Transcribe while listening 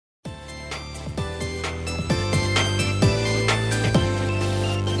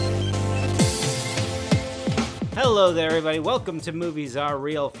Hello there, everybody. Welcome to Movies Are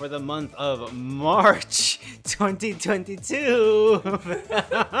Real for the month of March 2022.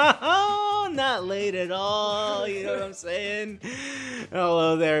 Not late at all, you know what I'm saying?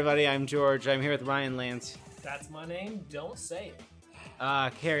 Hello there, everybody. I'm George. I'm here with Ryan Lance. That's my name. Don't say it.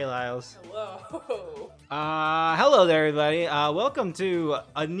 Carrie Lyles. Hello. Hello there, everybody. Welcome to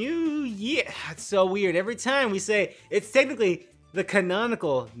a new year. It's so weird. Every time we say it's technically the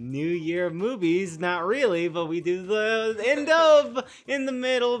canonical New Year movies, not really, but we do the end of in the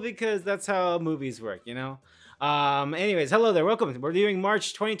middle because that's how movies work, you know? Anyways, hello there. Welcome. We're doing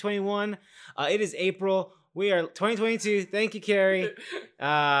March 2021. It is April. We are 2022. Thank you, Carrie.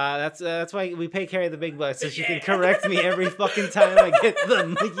 That's why we pay Carrie the big bucks, so she can correct me every fucking time I get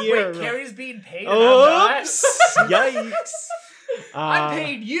the year. Wait, Carrie's being paid and I'm Oops! not? Yikes! I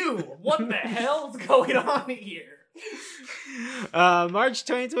paid you. What the hell's going on here? March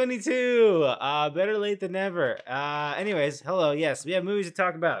 2022. Better late than never. Anyways, hello. Yes, we have movies to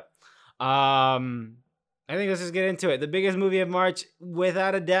talk about. I think let's just get into it. The biggest movie of March,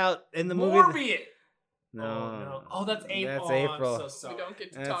 without a doubt, in the movie. Morbius. No. Oh, that's April. That's I'm April. so sorry. We don't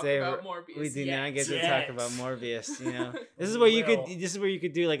get to That's talk April. about Morbius. We do yet. not get to Yes. talk about Morbius. You know, this is where you could. Will. This is where you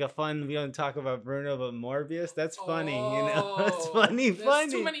could do like a fun. We don't talk about Bruno, but Morbius. That's funny. You know, Oh, it's funny. there's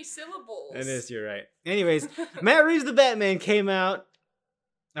Funny. too many syllables. It is. You're right. Anyways, Matt Reeves' The Batman came out.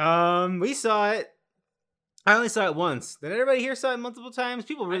 We saw it. I only saw it once. Did everybody here saw it multiple times?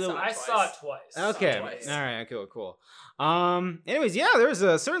 People really. I saw it twice. Okay. twice. All right. Okay. Cool. Anyways, yeah, there's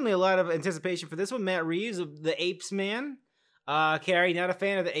certainly a lot of anticipation for this one. Matt Reeves, the Apes man. Carrie, not a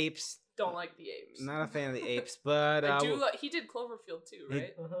fan of the apes. Don't like the apes. Not a fan of the apes, but I do like. He did Cloverfield too,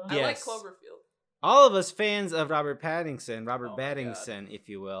 right? Mhm. I like Yes. Cloverfield. all of us fans of Robert Pattinson, Oh my Battingson, if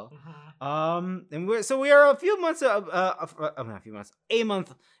you will. Mhm. And we are a few months, not a few months, a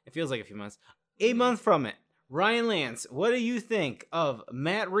month. It feels like a few months, a month from it. Ryan Lance, what do you think of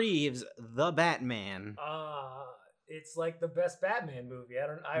Matt Reeves' The Batman? It's like the best Batman movie.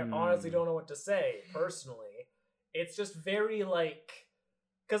 I honestly don't know what to say personally. It's just very like,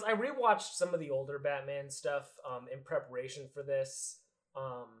 because I rewatched some of the older Batman stuff in preparation for this,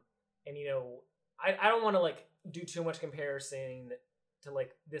 and you know, I don't want to like do too much comparison to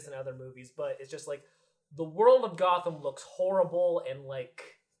like this and other movies, but it's just like the world of Gotham looks horrible and like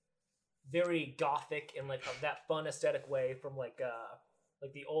very gothic in like that fun aesthetic way from like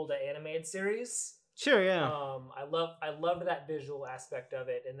the old animated series. Sure, yeah. I loved that visual aspect of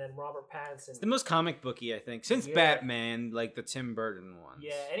it, and then Robert Pattinson. It's the most comic booky, I think, since Yeah. Batman, like the Tim Burton ones.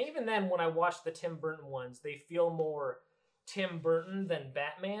 Yeah, and even then, when I watched the Tim Burton ones, they feel more Tim Burton than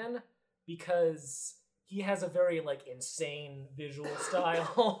Batman because he has a very like insane visual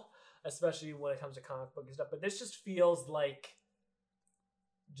style, especially when it comes to comic book and stuff. But this just feels like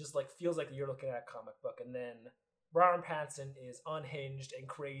you're looking at a comic book, and then Robert Pattinson is unhinged and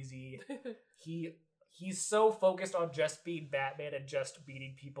crazy. He's so focused on just being Batman and just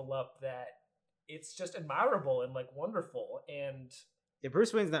beating people up that it's just admirable and like wonderful. And Yeah,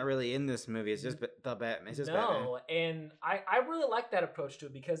 Bruce Wayne's not really in this movie. It's just the Batman. It's just Batman. no, and I really like that approach to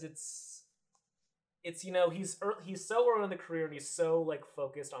it because it's you know he's so early in the career and he's so like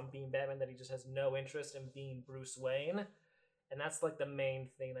focused on being Batman that he just has no interest in being Bruce Wayne, and that's like the main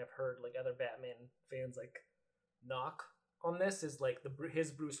thing I've heard like other Batman fans like knock on this is like his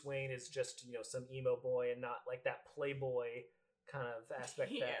Bruce Wayne is just, you know, some emo boy and not like that playboy kind of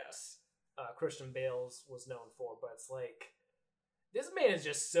aspect that Christian Bale's was known for. But it's like this man is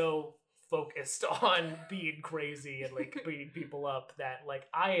just so focused on being crazy and like beating people up that like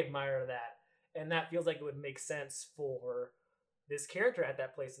I admire that, and that feels like it would make sense for this character at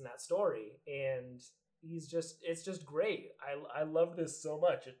that place in that story. And it's just great. I love this so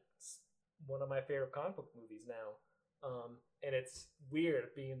much. It's one of my favorite comic book movies now. And it's weird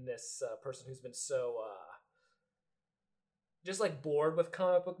being this person who's been so just like bored with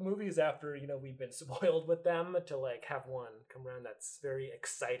comic book movies after, you know, we've been spoiled with them, to like have one come around that's very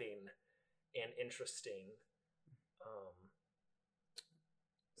exciting and interesting.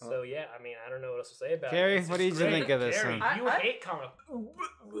 So yeah, I mean, I don't know what else to say about Carrie, it. It's what just did you great. think of this Carrie, one? you I- hate comic.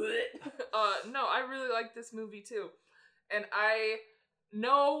 No, I really like this movie too, and I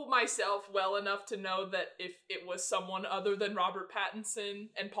know myself well enough to know that if it was someone other than Robert Pattinson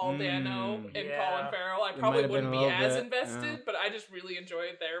and Paul Dano and Yeah. Colin Farrell, I It might probably have been wouldn't a be little as bit, invested. yeah. But I just really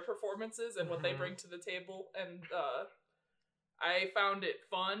enjoyed their performances and what they Mhm. bring to the table, and I found it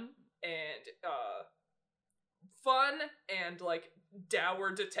fun and like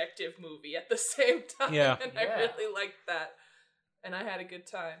dour detective movie at the same time. Yeah. And Yeah. I really liked that. and I had a good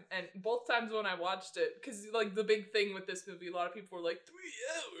time. And both times when I watched it, because like the big thing with this movie, a lot of people were like 3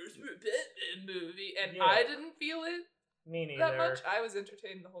 hours for a Batman movie, and Yeah. I didn't feel it Me neither. that much. I was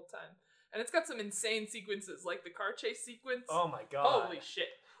entertained the whole time, and it's got some insane sequences, like the car chase sequence. Oh my god. Holy shit!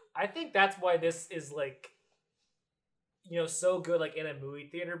 I think that's why this is like, so good like in a movie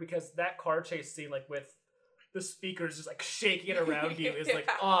theater, because that car chase scene, like with the speakers just like shaking it around you, is like,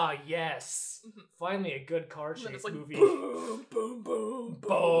 ah, yes, finally a good car And then chase it's like movie. boom, boom, boom,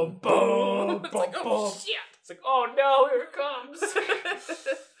 Boom, boom, It's like, boom, oh boom. shit! It's like, oh no, here it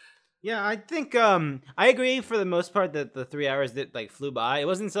comes. Yeah, I think I agree for the most part that the 3 hours that like flew by. It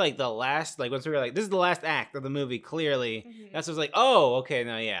wasn't until like the last, like once we were like, this is the last act of the movie. Clearly, Mhm. that's what's like, oh, okay,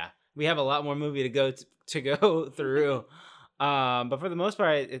 no, yeah, we have a lot more movie to go to go through. But for the most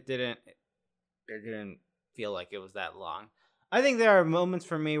part, it didn't feel like it was that long. I think there are moments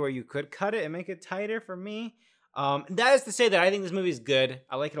for me where you could cut it and make it tighter for me. That is to say that I think this movie is good.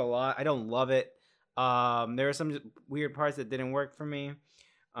 I like it a lot. I don't love it. There are some weird parts that didn't work for me.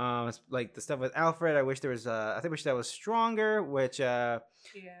 Like the stuff with Alfred. I wish that was stronger. Which Yeah.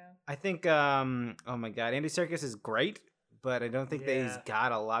 I think. Oh my God, Andy Serkis is great, but I don't think that he's Yeah.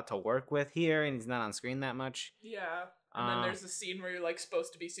 got a lot to work with here, and he's not on screen that much. Yeah. And then there's a scene where you're like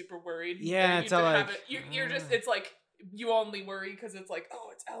supposed to be super worried. Yeah, and it's you all have like, it. You're just. It's like you only worry because it's like, oh,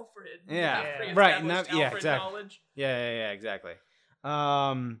 it's Alfred. You Yeah. have Yeah. pre-established Right, Alfred exactly. knowledge. Yeah, exactly.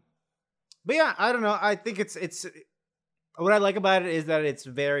 But yeah, I don't know. I think it's what I like about it is that it's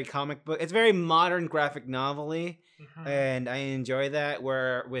very comic book. It's very modern graphic novel-y, and I enjoy that.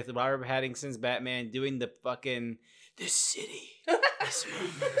 Where with Robert Pattinson's Batman doing the fucking the city, this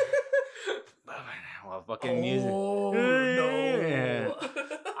moment. Well, fucking music. Oh no! Yeah.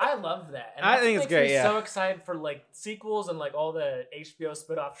 I love that. And I that's think what it's makes great, me yeah. so excited for like sequels and like all the HBO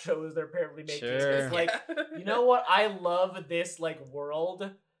spin-off shows they're apparently making. Sure. It's like, you know what? I love this like world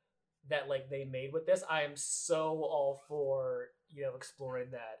that like they made with this. I am so all for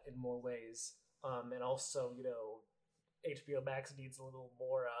exploring that in more ways. And also HBO Max needs a little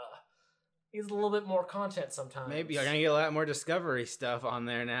bit more content sometimes. Maybe you're gonna get a lot more Discovery stuff on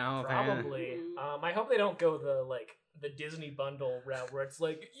there now. apparently. Probably. I hope they don't go the Disney bundle route where it's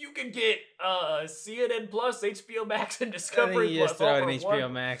like you can get CNN Plus, HBO Max, and I think Discovery you Plus. just throw all it in for HBO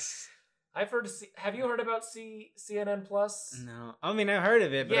one. Max. I've heard. Have you heard about CNN Plus? No, I mean I've heard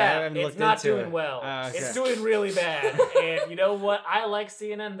of it, but I Yeah, haven't it's looked not into doing it. well. Oh, okay. It's doing really bad. And you know what? I like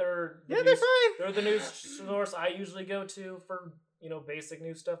CNN. They're Yeah, they're fine. They're the news source I usually go to for basic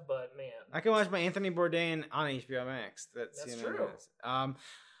news stuff. But man, I can watch my Anthony Bourdain on HBO Max. That's true.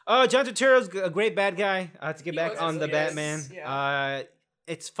 John Turturro's a great bad guy. To get He back was, on the yes, Batman. yeah.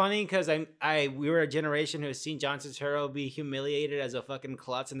 It's funny because we were a generation who has seen John Turturro be humiliated as a fucking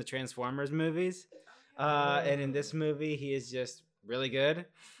klutz in the Transformers movies. And in this movie, he is just really good.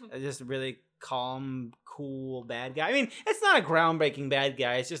 Just really calm, cool bad guy. I mean, it's not a groundbreaking bad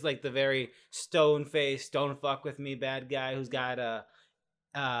guy. It's just like the very stone-faced, don't fuck with me bad guy who's got a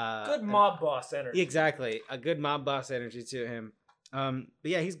good mob boss energy. exactly a good mob boss energy to him. But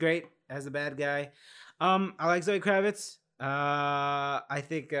yeah, he's great as a bad guy. I like Zoe Kravitz. I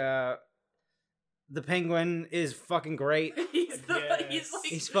think the Penguin is fucking great.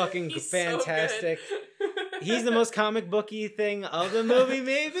 He's fucking fantastic. So good. He's the most comic booky thing of the movie,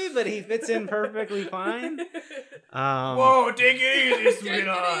 maybe, but he fits in perfectly fine. Whoa, take it easy, Take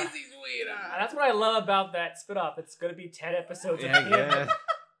sweetheart. it easy, sweetheart. That's what I love about that spin-off. It's gonna be 10 episodes Yeah, of him yeah.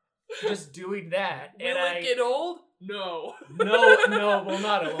 just doing that. Will and it get old? No. No, will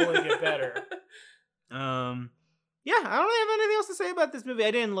not. It'll only get better. Yeah, I don't really have anything else to say about this movie.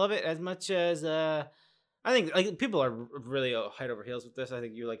 I didn't love it as much as I think like people are really head over heels with this. I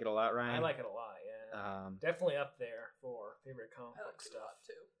think you like it a lot, Ryan. I like it a lot, yeah. Definitely up there for favorite comic I book like it a stuff.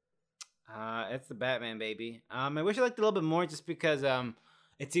 lot too. It's the Batman baby. I wish I liked it a little bit more just because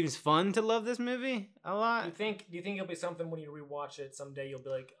it seems fun to love this movie a lot. Do you think it'll be something when you rewatch it someday you'll be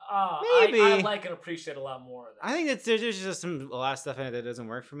like, Maybe. I like and appreciate a lot more of that. I think that there's just a lot of stuff in it that doesn't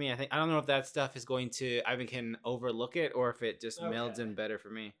work for me. I don't know if that stuff is going to I can overlook it or if it just melds Okay. in better for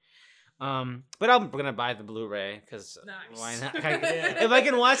me. But I'm gonna buy the Blu-ray because Nice. why not? Yeah. If I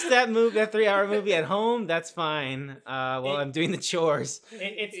can watch that 3-hour movie at home, that's fine. While I'm doing the chores.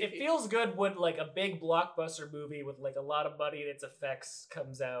 It feels good when like a big blockbuster movie with like a lot of money and its effects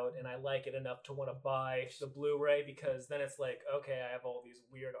comes out, and I like it enough to want to buy the Blu-ray because then it's like, okay, I have all these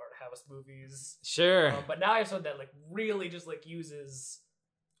weird art house movies, Sure. but now I have something that like really just like uses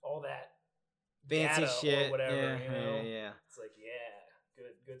all that Fancy data shit. or whatever. Yeah, you know? yeah. It's like, yeah,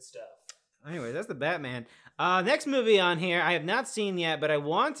 good stuff. Anyway, that's the Batman. Next movie on here, I have not seen yet, but I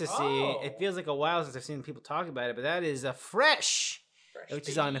want to see. Oh. It feels like a while since I've seen people talk about it, but that is Fresh, which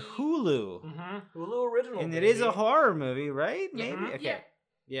is on Hulu. Mm-hmm. Hulu original. And baby. it is a horror movie, right? Yeah. Maybe? Okay.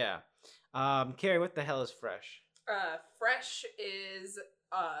 Yeah. Carrie, what the hell is Fresh? Fresh is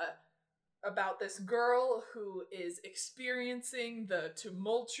about this girl who is experiencing the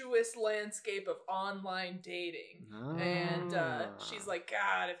tumultuous landscape of online dating. And she's like,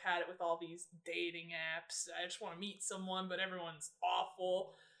 God, I've had it with all these dating apps. I just want to meet someone, but everyone's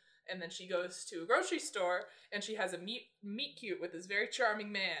awful. And then she goes to a grocery store and she has a meet cute with this very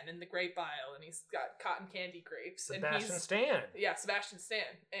charming man in the grape aisle, and he's got cotton candy grapes. Sebastian Stan. Yeah, Sebastian Stan.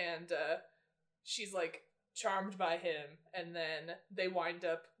 And she's like charmed by him, and then they wind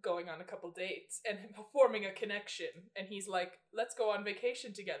up going on a couple dates and forming a connection, and he's like, let's go on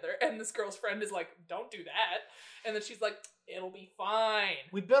vacation together, and this girl's friend is like, don't do that, and then she's like, it'll be fine.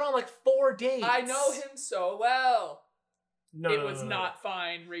 We've been on like 4 dates. I know him so well. No, It was not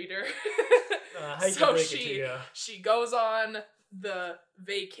fine, reader. I hate to So break it to you. she goes on the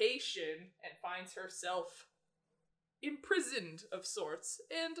vacation and finds herself imprisoned of sorts,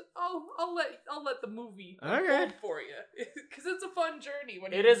 and I'll let the movie unfold for you, because it's a fun journey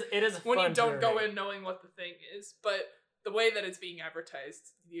when it is a when fun you don't journey. go in knowing what the thing is, but the way that it's being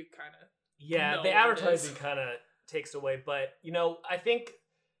advertised, you kind of Yeah, know the what it advertising is. kind of takes away, but I think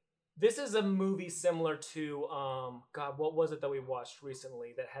this is a movie similar to God, what was it that we watched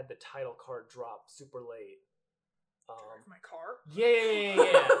recently that had the title card drop super late? Drive my car. Yeah.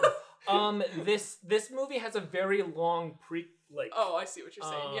 This movie has a very long Oh, I see what you're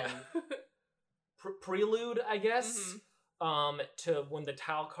saying. Yeah. prelude, I guess. Mm-hmm. To when the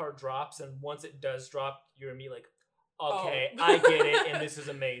title card drops, and once it does drop, you're immediately like, okay, Oh. I get it, and this is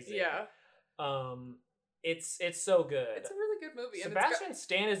amazing. Yeah. It's so good. It's a really good movie. Sebastian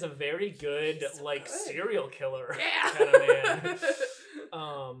Stan is a very good He's so good. serial killer Yeah. kind of man.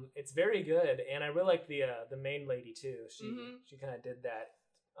 It's very good, and I really like the main lady too. She kind of did that.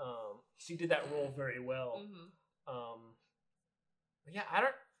 She did that role very well. Mm-hmm. But yeah,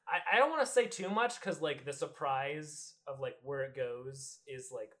 I don't want to say too much because like the surprise of like where it goes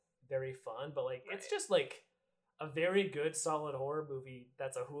is like very fun, but like it's just like a very good solid horror movie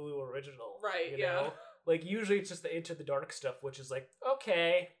that's a Hulu original. Right, you yeah. know? Like usually it's just the Into the Dark stuff, which is like,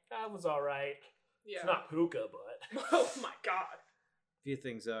 okay, that was alright. Yeah. It's not Puka, but Oh my god. Few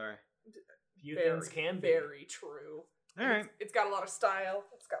things are. few things can be. Very true. All right. It's got a lot of style.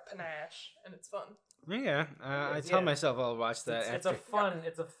 It's got panache, and it's fun. Yeah. I tell myself I'll watch that. It's a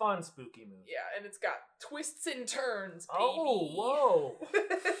fun spooky movie. Yeah, and it's got twists and turns, baby. Oh, whoa.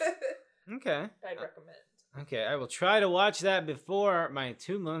 Okay. I'd recommend. Okay, I will try to watch that before my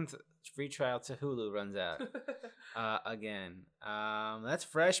 2-month free trial to Hulu runs out. Again. That's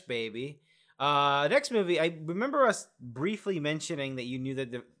Fresh, baby. Next movie, I remember us briefly mentioning that you knew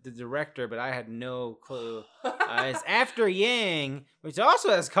the director, but I had no clue. It's After Yang, which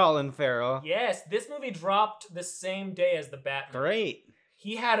also has Colin Farrell. Yes, this movie dropped the same day as the Batman. Great.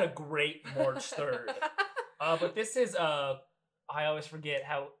 He had a great March 3rd. But this is, I always forget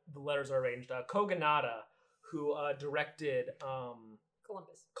how the letters are arranged. Kogonada, who directed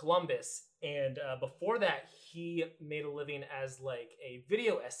Columbus. And before that, he made a living as like a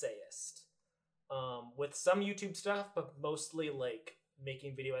video essayist. With some YouTube stuff, but mostly like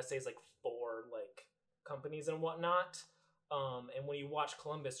making video essays like for like companies and whatnot. And when you watch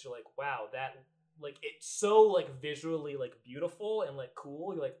Columbus, you're like, wow, that like it's so like visually like beautiful and like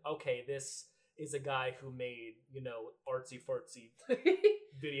cool. You're like, okay, this is a guy who made, artsy fartsy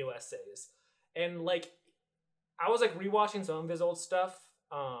video essays. And like I was like rewatching some of his old stuff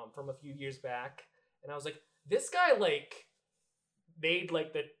from a few years back, and I was like, this guy like made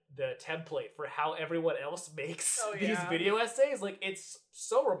like the template for how everyone else makes these video essays. Like it's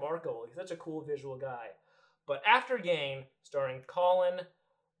so remarkable. He's such a cool visual guy. But After Yang, starring Colin,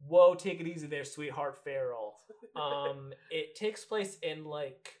 whoa, take it easy there, sweetheart Farrell. It takes place in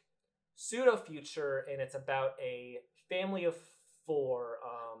like pseudo future, and it's about a family of 4.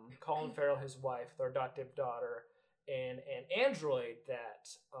 Colin Farrell, his wife, their adoptive daughter, and an android that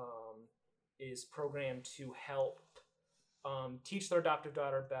is programmed to help teach their adoptive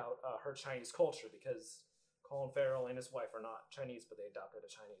daughter about her Chinese culture, because Colin Farrell and his wife are not Chinese, but they adopted a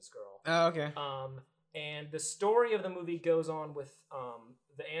Chinese girl. Oh, okay. And the story of the movie goes on with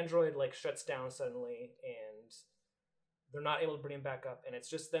the android like shuts down suddenly, and they're not able to bring him back up, and it's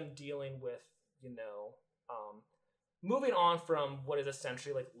just them dealing with moving on from what is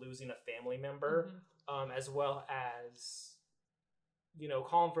essentially like losing a family member, as well as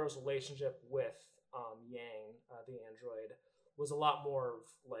Colin Farrell's relationship with Yang, the android, was a lot more of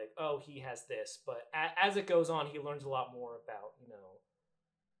like, oh, he has this. But as it goes on, he learns a lot more about,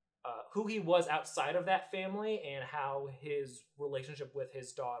 who he was outside of that family and how his relationship with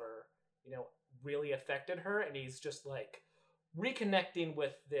his daughter, really affected her. And he's just like reconnecting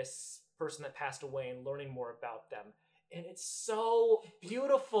with this person that passed away and learning more about them. And it's so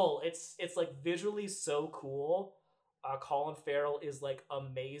beautiful. It's like visually so cool. Colin Farrell is like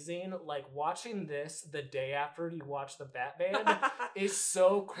amazing. Like watching this the day after you watch the Batman is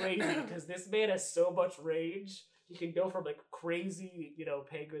so crazy because this man has so much rage. He can go from like crazy,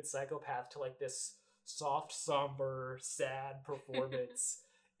 penguin psychopath to like this soft, somber, sad performance.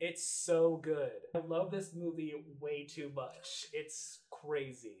 It's so good. I love this movie way too much. It's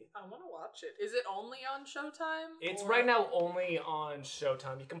crazy. I want to watch it. Is it only on Showtime? It's right now only on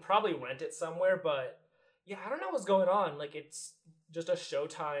Showtime. You can probably rent it somewhere, but yeah, I don't know what's going on. Like, it's just a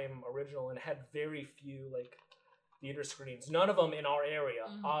Showtime original and it had very few like theater screenings. None of them in our area,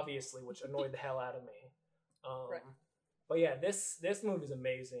 obviously, which annoyed the hell out of me. Right. But yeah, this movie is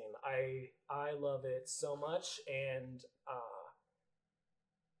amazing. I love it so much, and I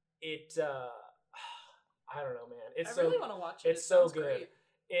don't know, man. I really want to watch it. It's so good. Great.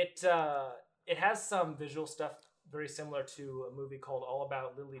 It has some visual stuff very similar to a movie called All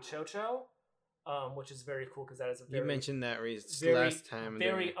About Lily Chocho, which is very cool because that is a very, you mentioned that last time.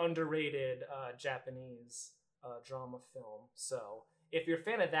 Very underrated Japanese drama film. So if you're a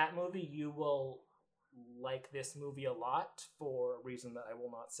fan of that movie, you will like this movie a lot for a reason that I will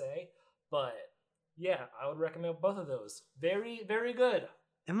not say. But yeah, I would recommend both of those. Very, very good.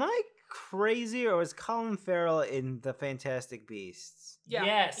 Am I crazy, or was Colin Farrell in The Fantastic Beasts? Yeah,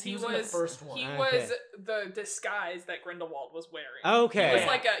 yes, he was in the first one. He was the disguise that Grindelwald was wearing. Okay.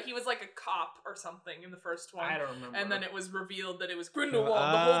 He was like a cop or something in the first one. I don't remember. And then it was revealed that it was Grindelwald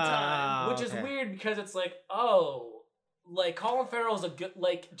the whole time. Which is weird because it's like, oh, like Colin Farrell's a good,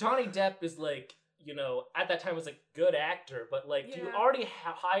 like Johnny Depp is like, at that time was a good actor, but like you already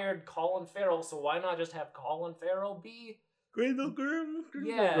hired Colin Farrell, so why not just have Colin Farrell be Grindelgrim?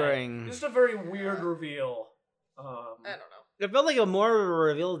 Yeah, just a very weird reveal. I don't know. It felt like a more of a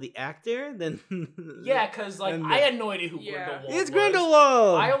reveal of the actor than... Yeah, because like I had no idea who Grindelwald was. It's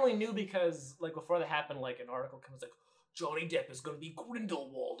Grindelwald! I only knew because like before that happened, like an article comes like, Johnny Depp is going to be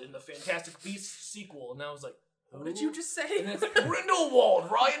Grindelwald in the Fantastic Beasts sequel, and I was like, what did you just say? And it's like, Grindelwald,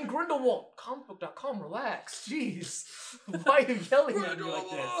 Ryan Grindelwald. Comicbook.com, relax. Jeez. Why are you yelling at me like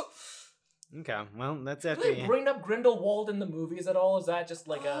this? Okay, well, that's Do after they bring up Grindelwald in the movies at all? Is that just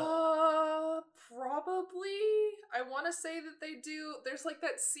like probably. I want to say that they do. There's like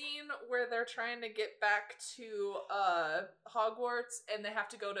that scene where they're trying to get back to Hogwarts and they have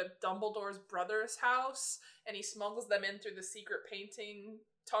to go to Dumbledore's brother's house and he smuggles them in through the secret painting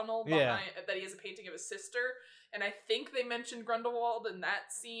tunnel behind that he has a painting of his sister. And I think they mentioned Grindelwald in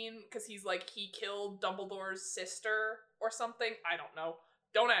that scene because he's like, he killed Dumbledore's sister or something. I don't know.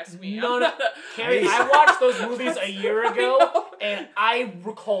 Don't ask me. No. Carrie, I watched those movies a year ago, and I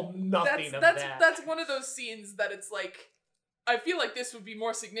recall nothing of that. That's one of those scenes that it's like, I feel like this would be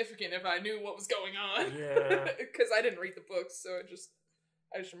more significant if I knew what was going on. Yeah. Because I didn't read the books, so I just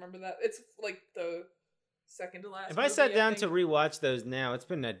remember that. It's like the second to last If I sat down to rewatch those now, it's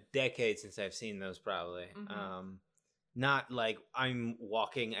been a decade since I've seen those probably. Mm-hmm. Not like I'm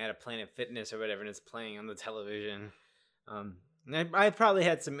walking at a Planet Fitness or whatever and it's playing on the television. I probably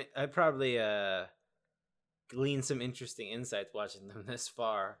gleaned some interesting insights watching them this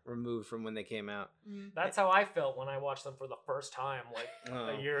far removed from when they came out. That's how I felt when I watched them for the first time, like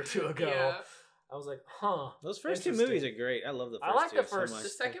a year or two ago. Yeah. I was like, huh. Those first two movies are great. I love the first two. I like the first. So much. The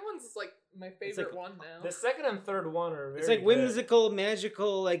second one's like my favorite one now. The second and third one are very It's like good. whimsical,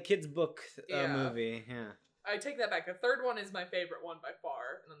 magical, like kids book movie. Yeah. I take that back. The third one is my favorite one by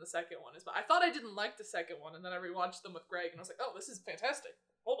far, and then the second one is. I thought I didn't like the second one, and then I rewatched them with Greg, and I was like, "Oh, this is fantastic."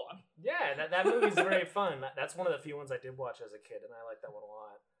 Hold on. Yeah, that movie's very fun. That's one of the few ones I did watch as a kid, and I like that one a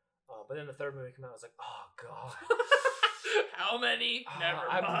lot. But then the third movie came out, I was like, "Oh God, how many? Never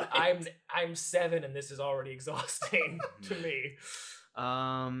mind. I'm 7, and this is already exhausting to me."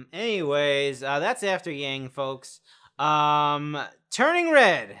 Anyways, that's After Yang, folks. Turning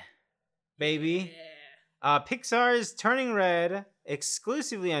Red, baby. Yeah. Pixar's Turning Red,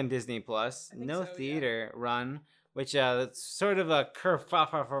 exclusively on Disney Plus, no so, theater run, which it's sort of a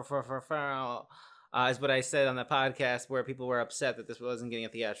kerfuffle, is what I said on the podcast, where people were upset that this wasn't getting a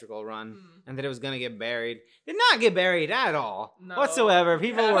theatrical run and that it was going to get buried. Did not get buried at all whatsoever.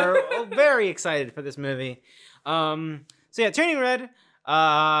 People were very excited for this movie. So yeah, Turning Red.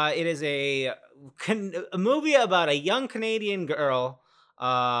 It is a movie about a young Canadian girl.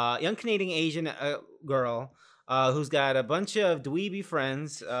 Young Canadian Asian girl who's got a bunch of dweeby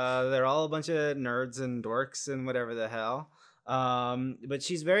friends. They're all a bunch of nerds and dorks and whatever the hell. But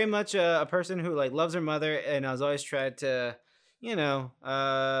she's very much a person who like loves her mother and has always tried to, live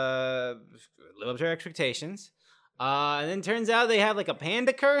up to her expectations. And then turns out they have like a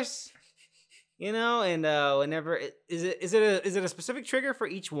panda curse, and whenever is it a specific trigger for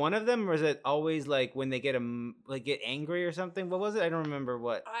each one of them, or is it always like when they get angry or something? What was it? I don't remember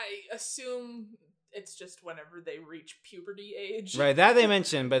what. I assume it's just whenever they reach puberty age. Right, that they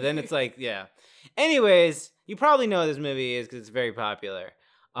mentioned, but then it's like, yeah. Anyways, you probably know what this movie is because it's very popular.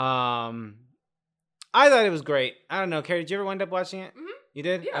 I thought it was great. I don't know, Carrie, did you ever wind up watching it? Mm-hmm. You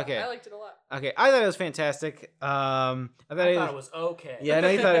did? Yeah, okay. I liked it a lot. Okay, I thought it was fantastic. I thought it was okay. Yeah, I know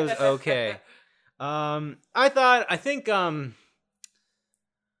you thought it was okay. I think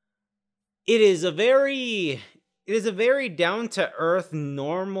it is a very down to earth,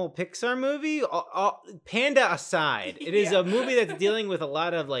 normal Pixar movie. Panda aside, it is a movie that's dealing with a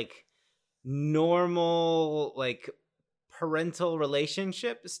lot of like normal like parental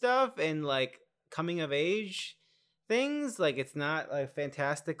relationship stuff and like coming of age things. Like it's not like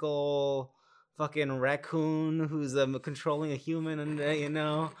fantastical fucking raccoon who's controlling a human, and it's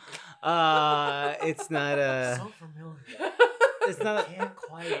not a. So familiar. It's not. Can't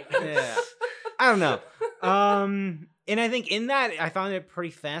quite. Yeah, I don't know. And I think in that I found it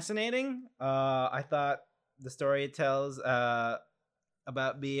pretty fascinating. I thought the story it tells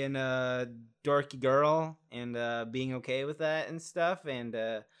about being a dorky girl and being okay with that and stuff, and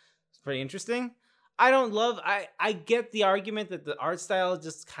it's pretty interesting. I get the argument that the art style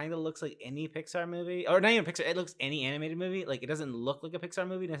just kind of looks like any Pixar movie, or not even Pixar. It looks any animated movie. Like it doesn't look like a Pixar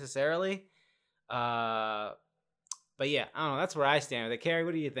movie necessarily. But yeah, I don't know. That's where I stand with it. Carrie,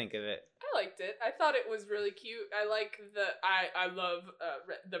 what do you think of it? I liked it. I thought it was really cute. I like I love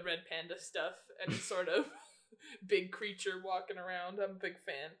the red panda stuff and sort of big creature walking around. I'm a big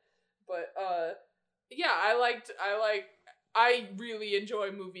fan. But yeah, I really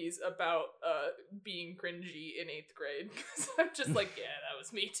enjoy movies about being cringy in 8th grade because I'm just like, yeah, that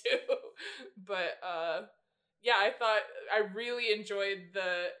was me too. But yeah, I really enjoyed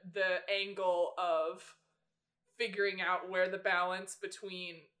the angle of figuring out where the balance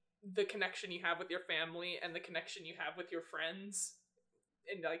between the connection you have with your family and the connection you have with your friends,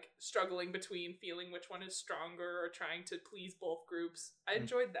 and like struggling between feeling which one is stronger or trying to please both groups. I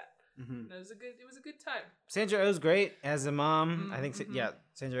enjoyed that. Mm-hmm. It was a good time. Sandra Oh's great as a mom. Mm-hmm. I think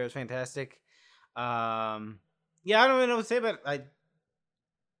Sandra Oh's fantastic. I don't really know what to say about it.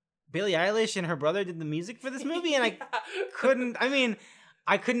 Billie Eilish and her brother did the music for this movie, and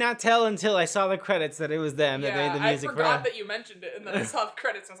I could not tell until I saw the credits that it was them that made the music. I forgot that you mentioned it, and then I saw the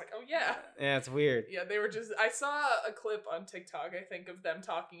credits, and I was like, oh yeah. Yeah, it's weird. Yeah, they were just. I saw a clip on TikTok, I think, of them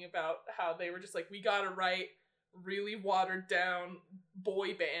talking about how they were just like, we gotta write really watered down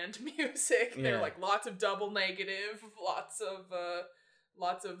boy band music. Yeah. They're like lots of double negative, lots of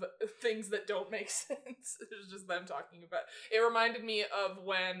things that don't make sense. It was just them talking about. It reminded me of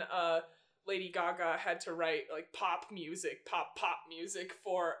when Lady Gaga had to write like pop music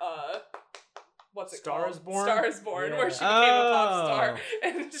for what's it Star called? Is Born? Star Is Born, where she became a pop star,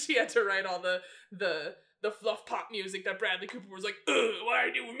 and she had to write all the fluff pop music that Bradley Cooper was like, why are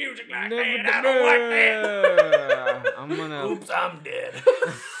you doing music like that? I don't like that. I'm gonna. Oops, I'm dead.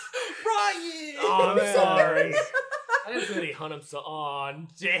 Brian! Oh, I'm sorry. I didn't really hunt him so on.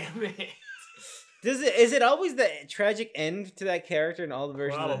 Damn it. Is it always the tragic end to that character in all the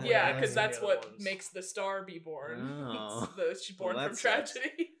versions? Probably. Yeah, because that's what makes the star be born. Oh. She's born from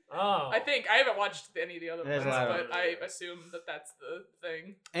tragedy. Oh. I think. I haven't watched any of the other ones, but I assume that that's the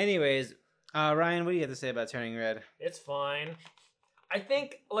thing. Anyways, Ryan, what do you have to say about Turning Red? It's fine. I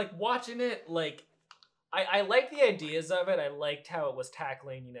think, like, watching it, like, I liked the ideas of it. I liked how it was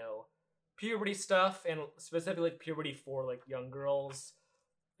tackling, puberty stuff, and specifically puberty for, like, young girls.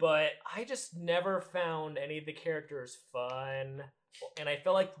 But I just never found any of the characters fun, and I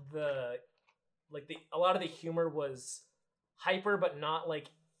felt like a lot of the humor was hyper, but not like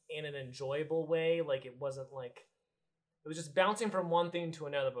in an enjoyable way. Like it wasn't like it was just bouncing from one thing to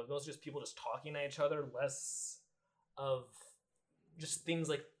another, but those just people just talking at each other, less of just things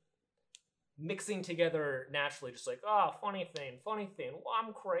like mixing together naturally, just like funny thing, well,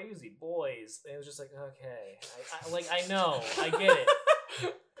 I'm crazy, boys. And it was just like, okay, I know, I get it.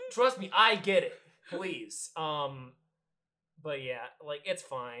 Trust me, I get it. Please. But yeah, like it's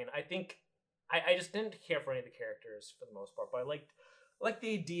fine. I think I just didn't care for any of the characters for the most part, but I liked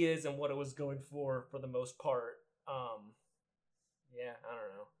the ideas and what it was going for the most part. Yeah, I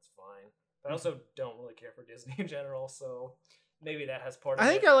don't know. It's fine. But I also don't really care for Disney in general, so maybe that has part of I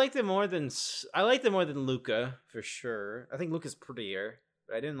think it. I liked it more than Luca for sure. I think Luca's prettier,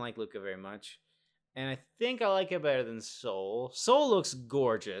 but I didn't like Luca very much. And I think I like it better than Soul. Soul looks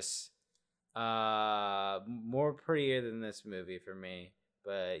gorgeous. More prettier than this movie for me.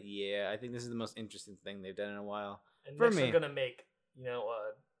 But yeah, I think this is the most interesting thing they've done in a while. And for next me. they're gonna make, a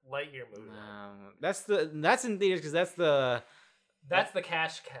Lightyear movie. That's in theaters because that's the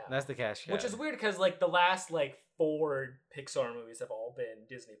cash cow. That's the cash cow. Which is weird because the last 4 Pixar movies have all been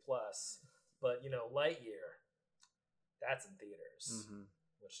Disney Plus, but Lightyear, that's in theaters. Mm-hmm.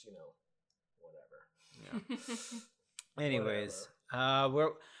 Which whatever. Yeah. Anyways,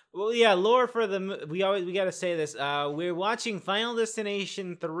 lore for the we gotta say this. We're watching Final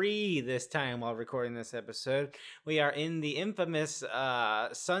Destination 3 this time while recording this episode. We are in the infamous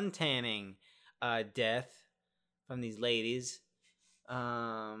sun tanning death from these ladies.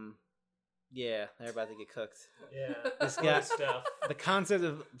 Yeah, they're about to get cooked. Yeah, This guy, stuff. the concept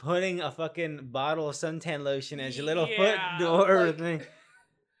of putting a fucking bottle of suntan lotion as your little foot Yeah, door thing.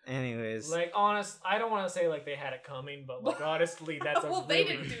 Anyways, I don't want to say they had it coming, but honestly, that's well, a they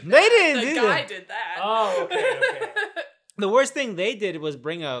really... didn't do that. They didn't the do guy that. did that. Oh, okay. the worst thing they did was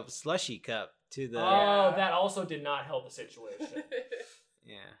bring a slushy cup to the. Oh, that also did not help the situation.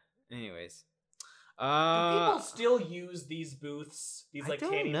 Yeah. Anyways. Do people still use these booths? These I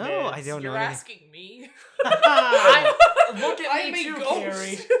don't tanning know. beds? I don't know. You're asking me. Look at I'm me a too, ghost.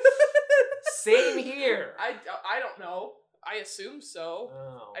 Carrie. Same here. I don't know. I assume so.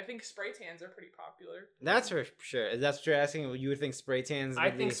 Oh. I think spray tans are pretty popular. That's for sure. That's what you're asking. You would think spray tans.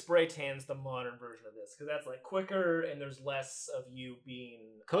 I think spray tan's the modern version of this because that's quicker and there's less of you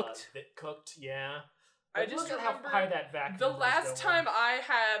being Cooked? Cooked, yeah. I But just look at how remember high that vacuum. The does last go time on. I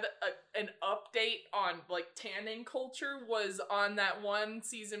had an update on tanning culture was on that one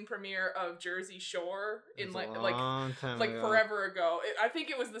season premiere of Jersey Shore in That's a long time ago. forever ago. I think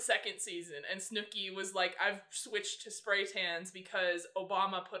it was the second season, and Snooki was like, "I've switched to spray tans because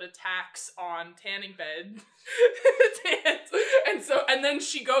Obama put a tax on tanning bed tans," and then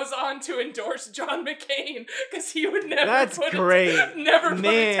she goes on to endorse John McCain because he would never. That's put great. Never put a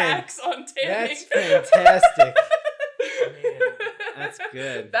Man, tax on tanning. That's fantastic. Man. That's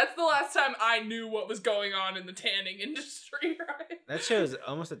good. That's the last time I knew what was going on in the tanning industry, right? That show's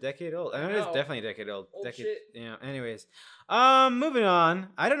almost a decade old. I know it's know. definitely a decade old. Old shit. Yeah. Anyways, moving on.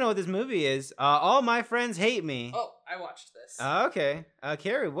 I don't know what this movie is. All My Friends Hate Me. Oh, I watched this. Okay.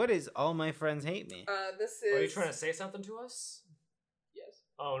 Carrie, what is All My Friends Hate Me? This is. Are you trying to say something to us? Yes.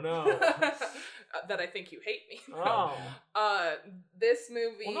 Oh no. That I think you hate me. Oh. This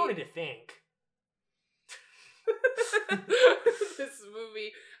movie. Well, no need to think. This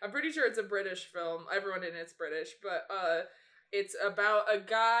movie, I'm pretty sure it's a British film. Everyone in it's British, but it's about a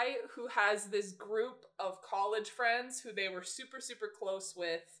guy who has this group of college friends who they were super, super close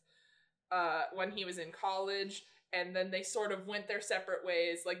with when he was in college, and then they sort of went their separate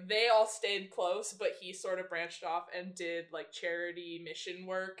ways. They all stayed close, but he sort of branched off and did charity mission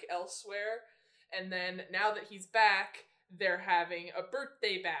work elsewhere. And then now that he's back, they're having a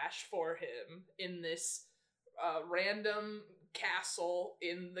birthday bash for him in this random castle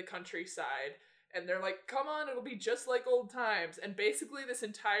in the countryside, and they're like, "Come on, it'll be just like old times." And basically this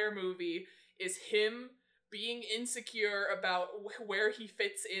entire movie is him being insecure about where he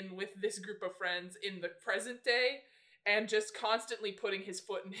fits in with this group of friends in the present day, and just constantly putting his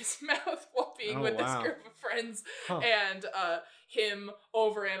foot in his mouth while being with this group of friends. And him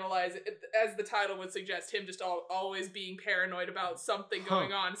overanalyzing, as the title would suggest, him just always being paranoid about something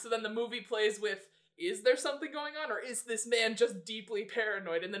going on. So then the movie plays with, is there something going on, or is this man just deeply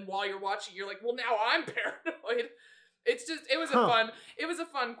paranoid? And then while you're watching, you're like, well, now I'm paranoid. It was a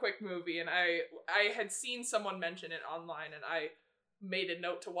fun, quick movie, and I had seen someone mention it online, and I made a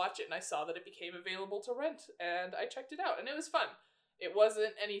note to watch it, and I saw that it became available to rent, and I checked it out, and it was fun. It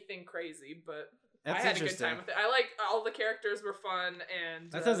wasn't anything crazy, but I had a good time with it. I like all the characters were fun,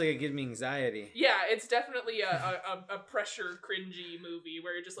 and that sounds like it gives me anxiety. Yeah, it's definitely a pressure cringy movie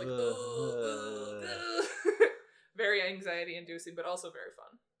where you're just like, very anxiety inducing, but also very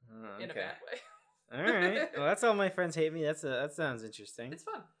fun in a bad way. All right, well, that's All My Friends Hate Me. That sounds interesting. It's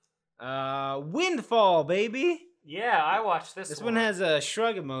fun. Windfall, baby. Yeah, I watched this. This one has a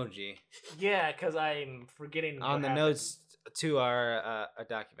shrug emoji. Yeah, because I'm forgetting on the notes to our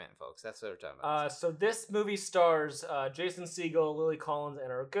document, folks. That's what we're talking about. So this movie stars Jason Segel, Lily Collins,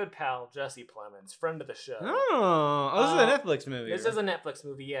 and our good pal Jesse Plemons, friend of the show. Oh, this is a Netflix movie. This is a Netflix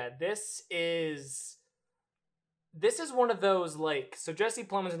movie. Yeah, this is one of those so Jesse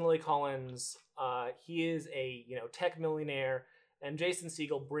Plemons and Lily Collins. He is a tech millionaire, and Jason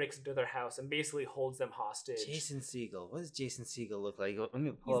Segel breaks into their house and basically holds them hostage. Jason Segel. What does Jason Segel look like? Let me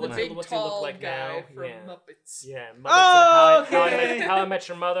He's pull the up big What's he look tall like guy now? from Yeah. Muppets. Yeah, Muppets Oh, and okay. How I Met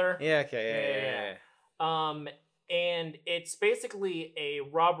Your Mother. Yeah, okay, yeah. And it's basically a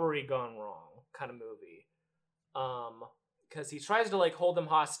robbery gone wrong kind of movie. Because he tries to like hold them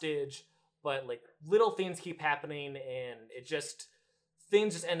hostage, but like little things keep happening, and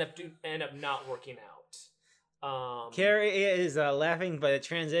things just end up not working out. Carrie is laughing by the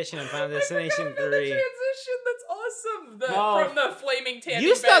transition on Final I Destination forgot about 3. the transition. That's awesome. Oh. From the flaming tanning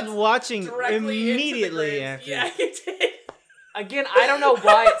You stopped beds watching directly into the immediately graves. after. Yeah, you did. Again, I don't know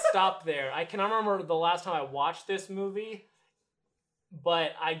why it stopped there. I cannot remember the last time I watched this movie,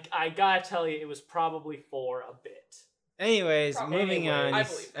 but I gotta tell you, it was probably for a bit. Anyways, Probably. moving Anyways, on. I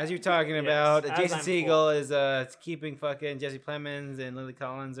believe As that. you're talking Yes, about, as Jason I'm Segel is keeping fucking Jesse Plemons and Lily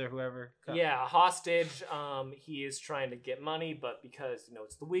Collins or whoever. Yeah, hostage. He is trying to get money, but because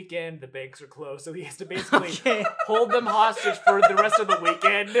it's the weekend, the banks are closed, so he has to basically Okay. hold them hostage for the rest of the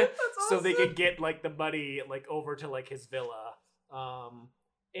weekend, That's so they awesome. could get like the money like over to like his villa.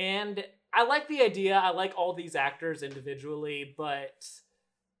 And I like the idea. I like all these actors individually, but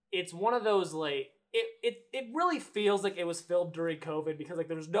it's one of those like it really feels like it was filmed during COVID because like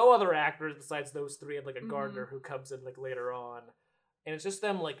there's no other actors besides those three and like a gardener who comes in like later on, and it's just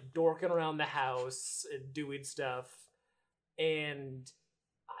them like dorking around the house and doing stuff. And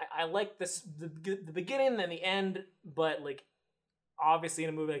I like this the beginning and the end, but like obviously in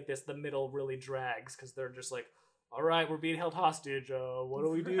a movie like this, the middle really drags because they're just like, all right, we're being held hostage. What do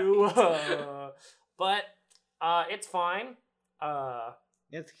we do? But it's fine.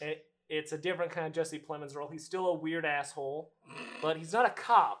 It's a different kind of Jesse Plemons role. He's still a weird asshole, but he's not a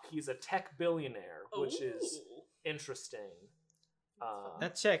cop. He's a tech billionaire, which is interesting.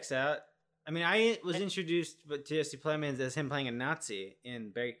 That checks out. I mean, I was introduced to Jesse Plemons as him playing a Nazi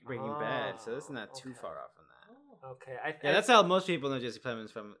in Breaking Bad, so this is not too far off from that. Okay, Yeah, that's how most people know Jesse Plemons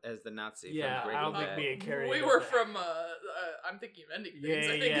from as the Nazi. Yeah, from Breaking I don't Bad. think me and Carrie. We know were that. from I'm thinking of ending things.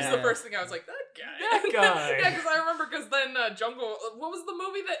 Yeah, I think is yeah. the first thing I was like, that guy. That guy. Yeah, because I remember then Jungle. What was the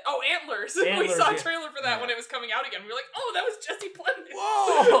movie that? Oh, Antlers. We Antlers, saw a yeah. trailer for that when it was coming out again. We were like, oh, that was Jesse Plemons.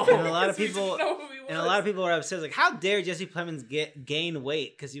 Whoa! And a lot of 'Cause we people- didn't know who he was. And a lot of people were upset, like, how dare Jesse Plemons gain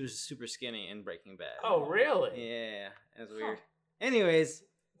weight because he was super skinny in Breaking Bad. Oh, really? Yeah, that's Huh. weird. Anyways,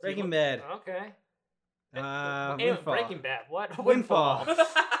 Breaking Bad. Okay. Windfall. Breaking Bad. What? Windfall.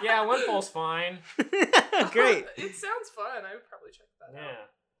 Yeah, Windfall's fine. Great. It sounds fun. I would probably check that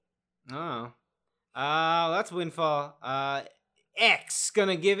out. Oh. That's Windfall. X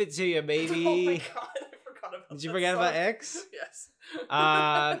gonna give it to you, baby. Oh my god, I forgot about Did you that forget about song. X? Yes.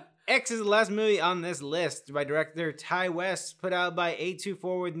 X is the last movie on this list by director Ty West, put out by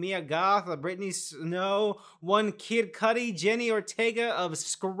A24 with Mia Goth, Brittany Snow, one Kid Cudi, Jenny Ortega of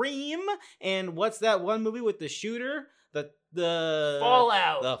Scream, and what's that one movie with the shooter? The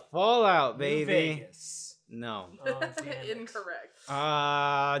Fallout. The Fallout, New baby. Vegas. No. Oh, damn it.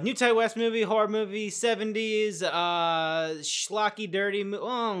 Incorrect. New Ty West movie, horror movie, 70s, schlocky, dirty.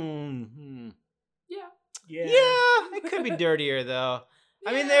 Yeah. Yeah, it could be dirtier though.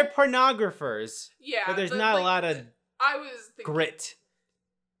 I mean, they're pornographers, Yeah, but there's not a lot of I was thinking, grit.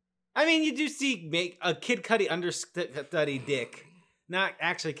 I mean, you do see a Kid Cudi understudy dick. Not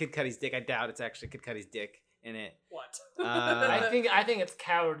actually Kid Cudi's dick. I doubt it's actually Kid Cudi's dick in it. What? I think it's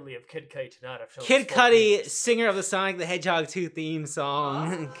cowardly of Kid Cudi to not have shown. Kid his full Cudi, penis. singer of the Sonic the Hedgehog 2 theme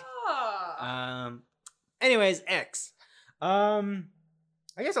song. Ah. Anyways, X.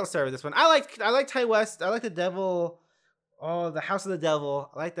 I guess I'll start with this one. I like Ty West. I like the Devil. Oh, the House of the Devil.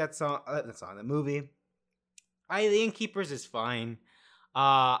 I like that song. I like that song. The movie. The Innkeepers is fine.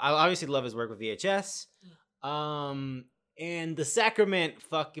 I obviously love his work with VHS. And The Sacrament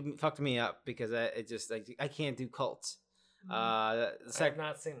fucked me up because I can't do cults. I have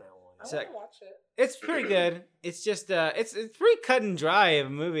not seen that one. I want to watch it. It's pretty good. It's just it's pretty cut and dry of a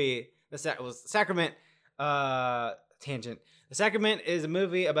movie. The Sacrament tangent. The Sacrament is a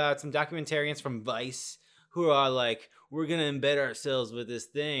movie about some documentarians from Vice who are like, we're gonna embed ourselves with this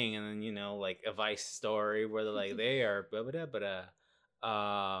thing, and then like a Vice story where they're like they are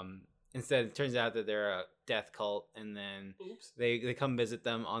instead it turns out that they're a death cult, and then Oops. they come visit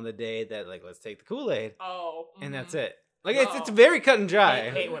them on the day that like let's take the Kool-Aid, Oh. and that's mhm. it. Like it's Oh. very cut and I dry.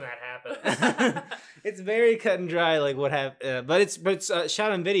 hate when that happens. It's very cut and dry, like what happened, but it's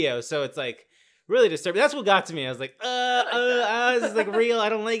shot on video, so it's like really disturbing. That's what got to me. I was like, this is like real. I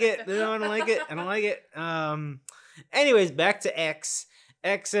don't like it. No, I don't like it. I don't like it. Anyways, back to X.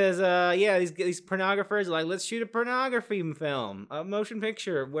 X says, yeah, these pornographers are like, let's shoot a pornography film, a motion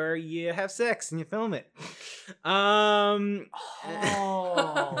picture where you have sex and you film it. Oh,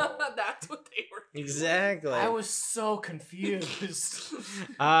 That's what they were doing. Exactly. I was so confused.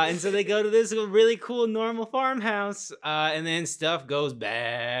 And so they go to this really cool normal farmhouse, and then stuff goes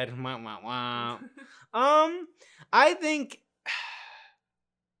bad. Wah, wah, wah. I think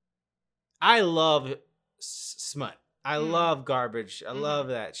I love smut. I love garbage. I love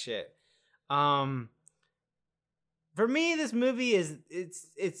that shit. For me, this movie is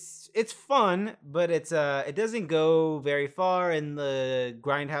it's fun, but it doesn't go very far in the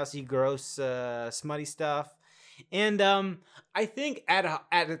grindhousey, gross, smutty stuff. And I think at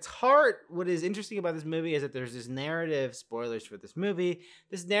its heart, what is interesting about this movie is that there's this narrative, spoilers for this movie,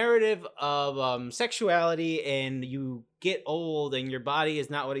 this narrative of sexuality, and you get old and your body is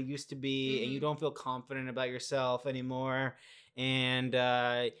not what it used to be, and you don't feel confident about yourself anymore. And,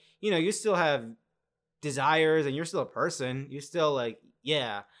 you still have desires and you're still a person. You're still like,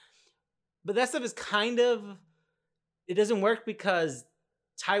 yeah. But that stuff is it doesn't work because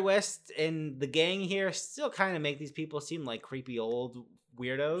Ty West and the gang here still kind of make these people seem like creepy old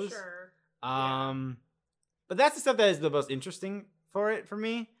weirdos. Sure. But that's the stuff that is the most interesting for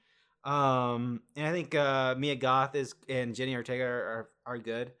me. And I think Mia Goth and Jenny Ortega are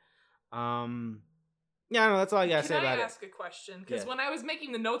good. Yeah, I don't know. That's all I gotta say about it. Can I ask a question? Because Yeah. when I was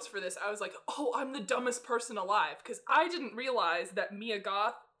making the notes for this, I was like, oh, I'm the dumbest person alive. Because I didn't realize that Mia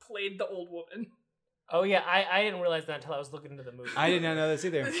Goth played the old woman. Oh yeah, I didn't realize that until I was looking into the movie. I did not know this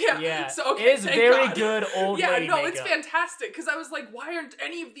either. Yeah. So, it is thank very God. good old Yeah, lady no, makeup. it's fantastic. Because I was like, why aren't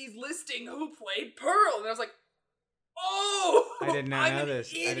any of these listing who played Pearl? And I was like, oh, I did not I'm know an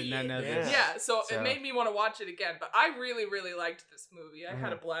this. I did not idiot. know Yeah. this. Yeah, so So- it made me want to watch it again. But I really, really liked this movie. I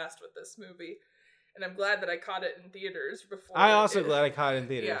had a blast with this movie. And I'm glad that I caught it in theaters before. I also glad I caught it in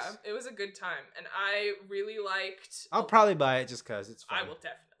theaters. Yeah, it was a good time. And I really liked... I'll probably buy it just because it's fun. I will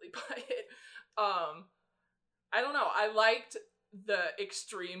definitely buy it. I don't know. I liked the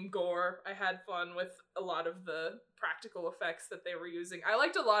extreme gore. I had fun with a lot of the practical effects that they were using. I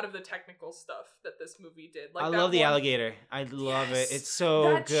liked a lot of the technical stuff that this movie did. Like I that love the one- alligator. I love Yes. it. It's so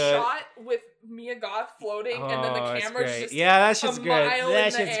that good. shot with Mia Goth floating and then Oh, the it's camera's great. just Yeah, that shit's a great. mile That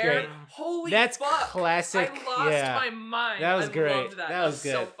in the shit's air. great. Holy That's fuck. classic. I lost yeah. my mind. That was I great. loved that. That was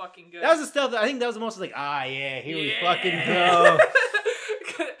so good. fucking good. That was the stuff that I think that was the most like, yeah, here we fucking Yeah. go.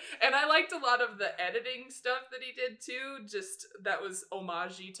 And I liked a lot of the editing stuff that he did too. Just that was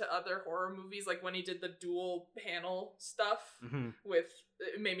homage-y to other horror movies, like when he did the dual panel stuff Mhm. with.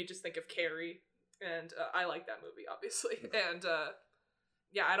 It made me just think of Carrie, and I like that movie obviously. And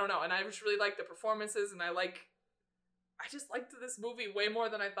yeah, I don't know, and I just really like the performances, and I just liked this movie way more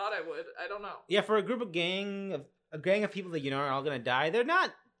than I thought I would. I don't know. Yeah, for a gang of people that are all gonna die, they're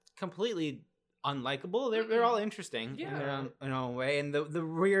not completely unlikable. They're all interesting in their own way. And the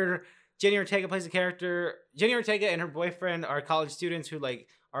weird Jenny Ortega plays a character. Jenny Ortega and her boyfriend are college students who like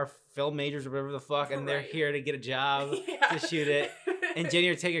are film majors or whatever the fuck, and they're Right. here to get a job Yeah. to shoot it. And Jenny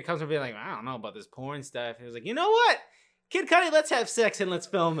Ortega comes from being like, I don't know about this porn stuff. He was like, you know what? Kid Cudi, let's have sex and let's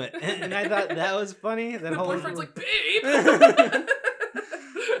film it. And I thought that was funny. That the whole boyfriend's like, babe.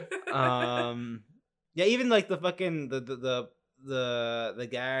 yeah, even like the fucking the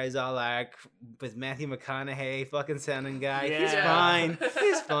guy's all like with Matthew McConaughey fucking sounding guy. He's Yeah. fine.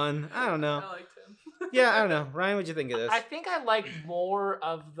 He's fun. I don't know. I liked him. Yeah, I don't know. Ryan, what'd you think of this? I think I like more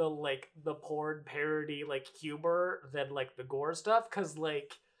of the porn parody like humor than like the gore stuff, because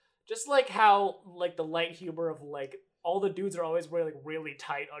like just like how like the light humor of like all the dudes are always wearing like really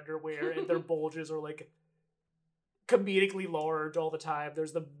tight underwear and their bulges are like comedically large all the time.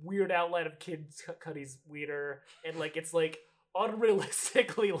 There's the weird outline of Kid Cudi's wiener, and like it's like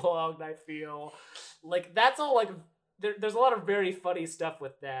unrealistically long. I feel like that's all like there's a lot of very funny stuff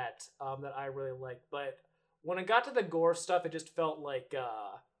with that that I really like. But when it got to the gore stuff, it just felt like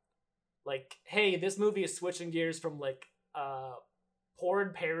hey, this movie is switching gears from like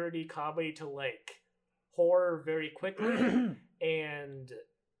porn parody comedy to like horror very quickly. And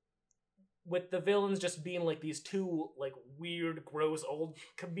with the villains just being like these two like weird, gross old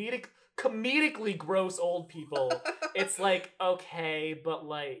comedically gross old people, it's like, okay, but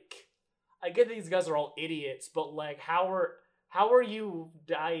like I get these guys are all idiots, but like how are you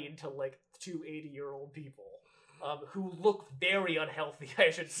dying to like two 80-year-old people who look very unhealthy, I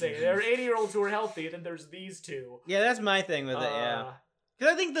should say. There are 80-year-olds who are healthy, and then there's these two. Yeah, that's my thing with it, yeah.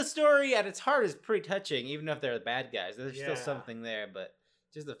 Because I think the story at its heart is pretty touching, even if they're the bad guys. There's still something there, but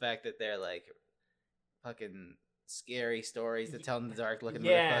just the fact that they're like fucking scary stories to tell in the dark looking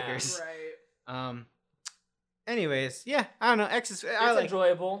motherfuckers. Right. Anyways, yeah, I don't know. X is. It's I like.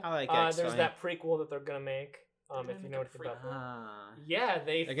 enjoyable. I like X. There's fine. that prequel that they're gonna make. They're If gonna you make know a anything about that. Ah. Yeah,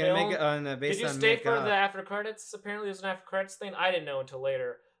 they They're filmed. gonna make it on Did based you on stay Nick for Off. the after credits? Apparently, there's an after credits thing. I didn't know until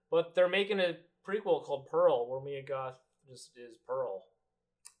later. But they're making a prequel called Pearl, where Mia Goth just is Pearl.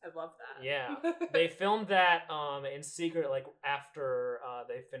 I love that. Yeah, they filmed that in secret, like after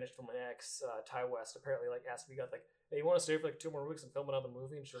they finished filming X. Ty West apparently like asked Mia Goth like, "Hey, you want to stay for like 2 more weeks and film another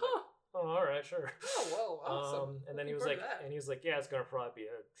movie?" And she was like, "Oh, all right, sure." Oh, well, awesome. And then he Looking was forward like, to that. and he was like, "Yeah, it's gonna probably be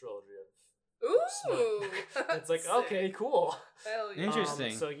a trilogy of." Ooh, It's like, sick. okay, cool. Hell yeah.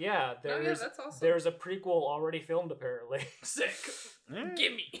 Interesting. So yeah, there's that's awesome. there's a prequel already filmed apparently. Sick. Alright.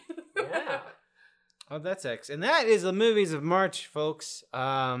 Gimme. Yeah. Oh, that's X, and that is the movies of March, folks.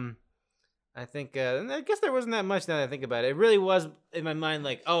 I think. I guess there wasn't that much now that I think about it. It really was in my mind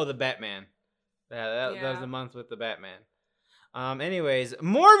like, oh, the Batman. That was Yeah. the month with the Batman. Anyways,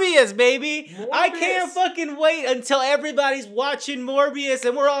 Morbius, baby! I can't Morbius. fucking wait until everybody's watching Morbius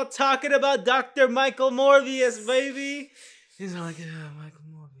and we're all talking about Dr. Michael Morbius, baby. He's all like, Michael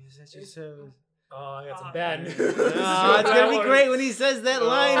Morbius, that's your service. Oh, I got some Oh, bad man. news. Oh, it's gonna be great when he says that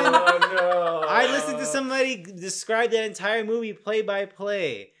line. Oh, no. I listened to somebody describe that entire movie play by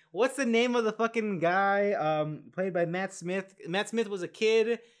play. What's the name of the fucking guy? Played by Matt Smith. Matt Smith was a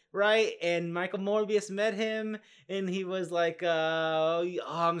kid, right? And Michael Morbius met him, and he was like, "Oh,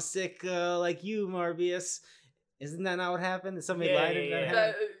 I'm sick, like you, Morbius." Isn't that not what happened? Did somebody Yeah, lied yeah, in yeah.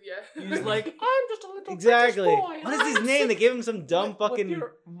 that? Yeah. He's like, I'm just a little Exactly. British boy. What is his name? They gave him some dumb With fucking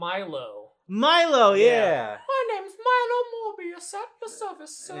Milo. Milo. Yeah. My name's Milo Morbius at your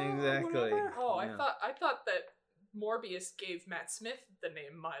service, sir. Exactly. Whatever. Oh, Yeah. I thought that Morbius gave Matt Smith the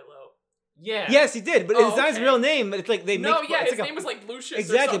name Milo. Yeah. Yes, he did, but Oh, it's not his okay. real name. But it's like they make. No, yeah, it's his like name was like Lucius.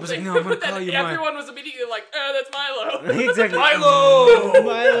 Exactly, Or but it's like, something. no, I'm gonna But then call you everyone was immediately like, that's Milo. Exactly. Milo!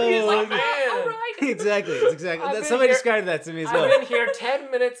 Milo. He's like, man. all right. Exactly. It's exactly. I've been Somebody here- described that to me as I've well. been here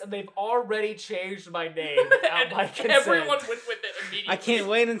 10 minutes and they've already changed my name without And my consent. everyone went with it immediately. I can't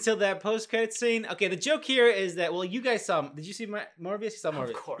wait until that post-credit scene. Okay, the joke here is that you guys saw. Did you see Morbius? You saw Morbius.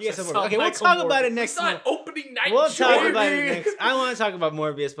 Of course, You guys I saw saw Morbius. Okay, we'll Michael talk about it Morbius. next It's not month. opening night. We'll talk Jordan. about it next. I want to talk about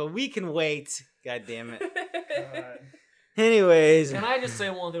Morbius, but we can wait. God damn it. Anyways, Can I just say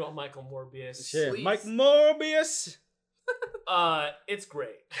one thing about Michael Morbius? sure. Please. Mike Morbius. It's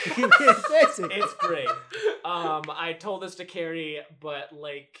great. That's it. It's great. I told this to Carrie, but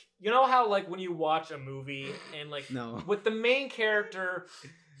like, you know how like when you watch a movie and like No. with the main character,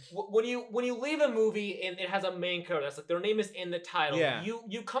 when you leave a movie and it has a main character, that's like their name is in the title. Yeah.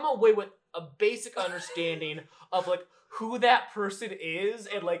 You come away with a basic understanding of like who that person is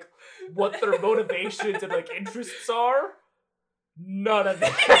and like what their motivations and like interests are. None of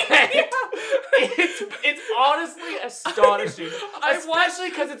that. It's honestly astonishing, especially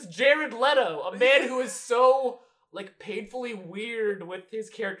because it's Jared Leto, a man who is so like painfully weird with his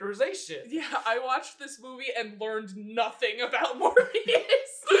characterization. Yeah, I watched this movie and learned nothing about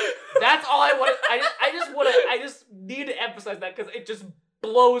Morbius. That's all I want. I just need to emphasize that because it just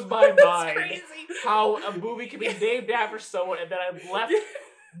blows my That's mind crazy. how a movie can be named after someone and then I'm left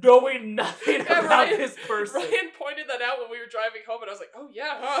knowing nothing Yeah, about Ryan- this person. Ryan pointed that out when we were driving home, and I was like, "Oh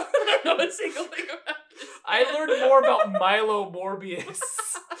yeah, huh? I don't know a single thing about this." I learned more about Milo Morbius.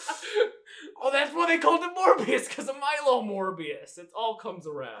 Oh, that's why they called it Morbius, because of Milo Morbius. It all comes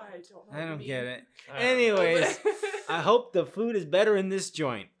around. I don't know. I don't get it. I don't know. Anyways, I hope the food is better in this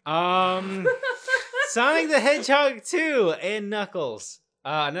joint. Sonic the Hedgehog 2 and Knuckles.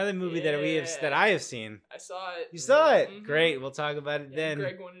 Another movie that I have seen. I saw it. You saw it? Mhm. Great. We'll talk about it Yeah, then.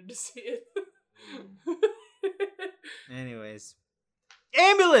 Greg wanted to see it. Anyways.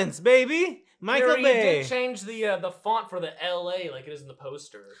 Ambulance, baby! Michael Fury Bay. did change the font for the LA like it is in the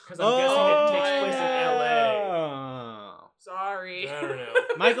poster. Because I'm guessing it takes place in LA. Oh. Sorry. I don't know.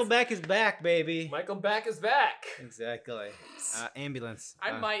 Michael Beck is back, baby. Michael Beck is back. Exactly. Ambulance.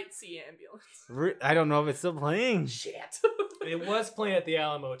 I might see Ambulance. I don't know if it's still playing. Shit. It was playing at the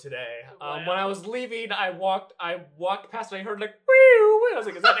Alamo today. Wow. When I was leaving, I walked past and I heard like, whew, and I was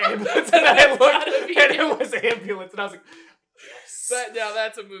like, is that ambulance? And I looked and it was ambulance. And I was like, yes. Now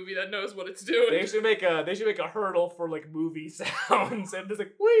that's a movie that knows what it's doing. They should make a hurdle for like movie sounds and just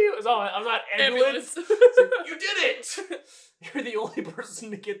like, whew. It's all, I'm not ambulance. It's like, you did it. You're the only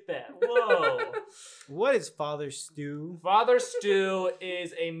person to get that. Whoa. What is Father Stew? Father Stew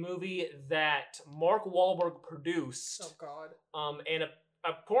is a movie that Mark Wahlberg produced. Oh God. And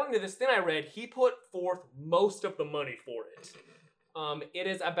according to this thing I read, he put forth most of the money for it. It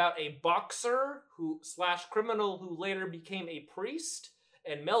is about a boxer / criminal who later became a priest,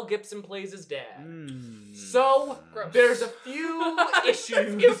 and Mel Gibson plays his dad. Mm. So Gross. there's a few issues.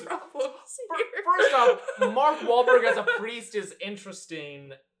 A few problems here. First off, Mark Wahlberg as a priest is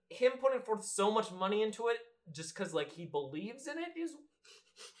interesting. Him putting forth so much money into it just because like he believes in it is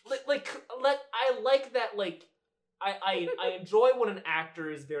like I like that. Like I enjoy when an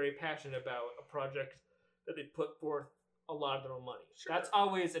actor is very passionate about a project that they put forth a lot of their own money. Sure. That's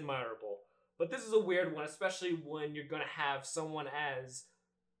always admirable. But this is a weird one, especially when you're gonna have someone as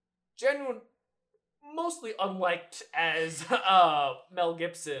genuine, mostly unliked as Mel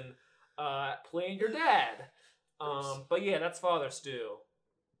Gibson playing your dad. But yeah, that's Father Stew.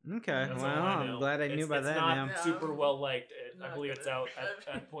 Okay, That's well, all I know. I'm glad I knew about it's that not now. Yeah. super well liked. I Not believe good. it's out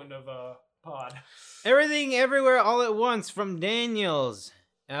at point of pod. Everything, everywhere, all at once from Daniels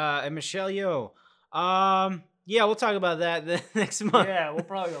and Michelle Yeoh. Yeah, we'll talk about that the next month. Yeah, we'll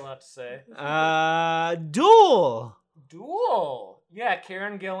probably have a lot to say. Duel. Duel. Yeah,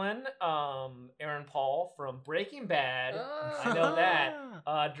 Karen Gillan, Aaron Paul from Breaking Bad. I know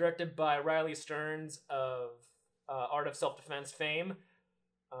that. Directed by Riley Stearns of Art of Self-Defense fame.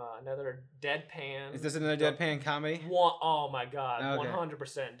 Another deadpan. Is this another deadpan comedy? Oh my god, Okay. 100%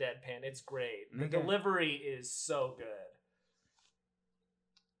 deadpan. It's great. The Okay. delivery is so good.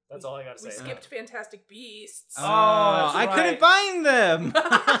 That's all I gotta say. We skipped Fantastic Beasts. Oh, that's I couldn't right. find them.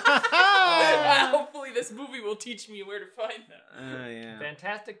 Hopefully this movie will teach me where to find them. Yeah.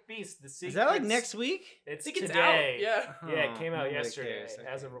 Fantastic Beasts. The Secrets. Is that like next week? It's I think it's today. out. Yeah. Yeah, it came out Nobody yesterday cares.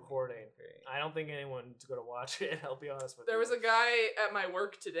 as Okay. of recording. Great. I don't think anyone's gonna watch it. I'll be honest with There you. was a guy at my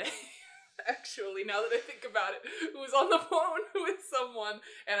work today, actually, now that I think about it, who was on the phone with someone,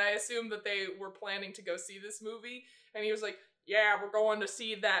 and I assumed that they were planning to go see this movie, and he was like, yeah, we're going to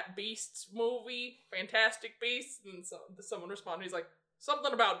see that Beasts movie, Fantastic Beasts, and someone responded, he's like,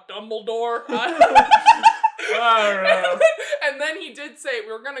 something about Dumbledore. know. And then he did say,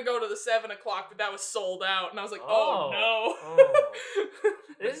 we were going to go to the 7 o'clock, but that was sold out, and I was like, Oh. no.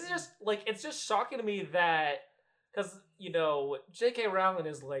 This is just like it's just shocking to me that because you know J.K. Rowling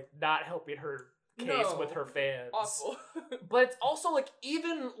is like not helping her case No. with her fans. Awful. But it's also like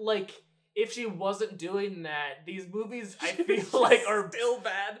even like if she wasn't doing that, these movies I feel like are still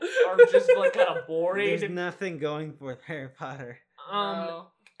bad. just like kind of boring. There's nothing going for Harry Potter. No.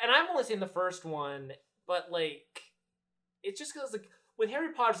 And I've only seen the first one, but like it's just because like with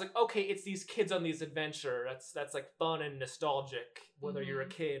Harry Potter, it's like okay, it's these kids on these adventure. That's like fun and nostalgic, whether you're a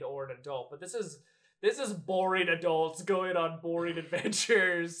kid or an adult. But this is boring adults going on boring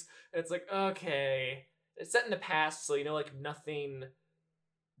adventures. It's like okay, it's set in the past, so you know like nothing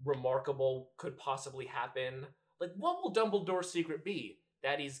remarkable could possibly happen. Like what will Dumbledore's secret be?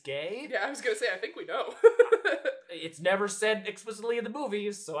 That he's gay? Yeah, I was gonna say, I think we know. It's never said explicitly in the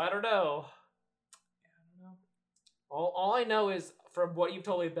movies, so I don't know. All I know is from what you've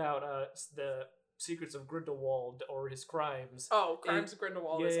told me about the secrets of Grindelwald or his crimes. Oh, Crimes of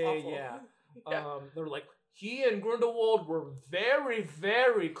Grindelwald is yeah, awful. yeah. They're like he and Grindelwald were very,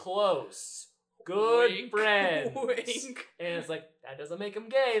 very close. Good Wink, friends. wink. And it's like that doesn't make him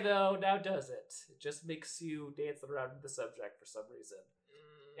gay though. Now does it? It just makes you dance around the subject for some reason.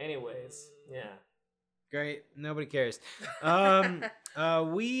 Anyways, yeah. Great. Nobody cares.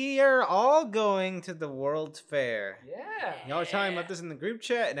 We are all going to the World's Fair. Yeah. Y'all were talking about this in the group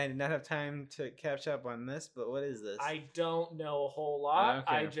chat, and I did not have time to catch up on this, but what is this? I don't know a whole lot.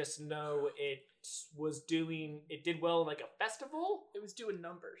 Okay. I just know it did well in like a festival, It was doing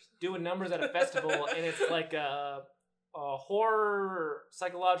numbers. doing numbers at a festival, and it's like a horror,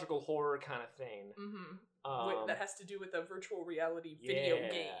 psychological horror kind of thing. Mm-hmm. That has to do with a virtual reality video yeah.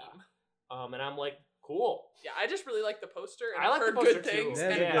 game. And I'm like, cool. Yeah, I just really like the poster, and I I've like the heard poster good too. things,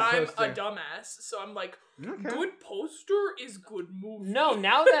 That's and a good I'm poster. a dumbass, so I'm like, Okay. good poster is good movie. No,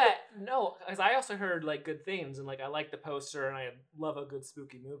 because I also heard like good things, and like I like the poster, and I love a good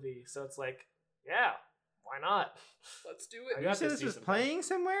spooky movie, so it's like, yeah, why not? Let's do I it. You got said this this was season. playing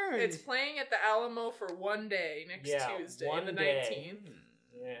somewhere? or- It's playing at the Alamo for one day next Tuesday, one the day. 19th.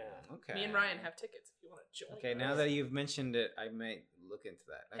 Yeah. Okay. Me and Ryan have tickets if you want to join. Okay, now us. that you've mentioned it, I might look into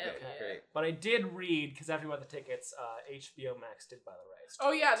that. Okay, Hell yeah. great. But I did read because after you bought the tickets, HBO Max did buy the rights. to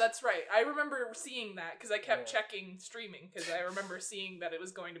Oh yeah, it. that's right. I remember seeing that because I kept Yeah. checking streaming because I remember seeing that it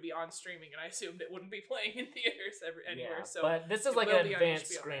was going to be on streaming, and I assumed it wouldn't be playing in theaters anywhere. Yeah, So but this is it like will an be on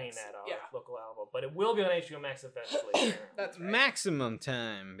advanced HBO screen Max. at our Yeah. local Alamo, but it will be on HBO Max eventually. that's right. Maximum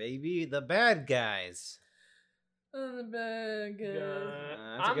time, baby. The bad guys. The bad guy.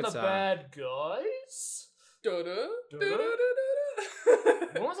 That's a I'm good the song. bad guys. Da-da, Da-da. da-da-da-da-da.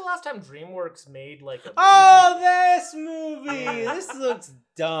 When was the last time DreamWorks made like a Oh, movie? this movie! This looks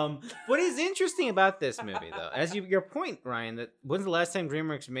dumb. What is interesting about this movie, though, as your point, Ryan, that when's the last time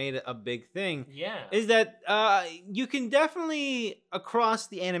DreamWorks made a big thing, Yeah. is that you can definitely, across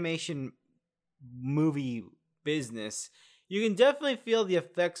the animation movie business, you can definitely feel the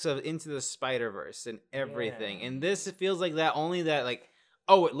effects of Into the Spider-Verse and everything. Yeah. And this feels like that, only that, like,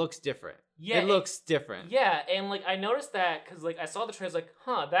 oh, it looks different. Yeah, it looks different. Yeah, and like I noticed that because like I saw the trailer, like,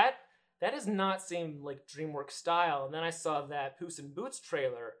 that does not seem like DreamWorks style. And then I saw that Puss in Boots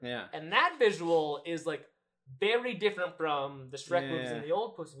trailer, Yeah. and that visual is like very different from the Shrek movies Yeah. and the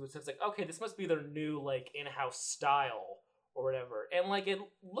old Puss in Boots. So it's like, okay, this must be their new like in-house style or whatever. And like it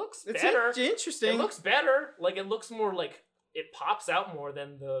looks It's better. interesting. It looks better. Like it looks more like it pops out more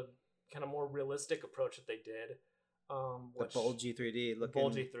than the kind of more realistic approach that they did. the Which, bulgy 3D looking.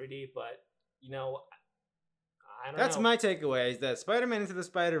 bulgy 3D, but you know, I don't That's know. my takeaway, is that Spider-Man Into the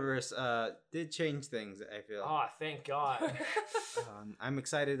Spider-Verse did change things, I feel. Oh, thank God. I'm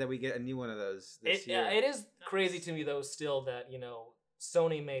excited that we get a new one of those this year. It is crazy to me though still that, you know,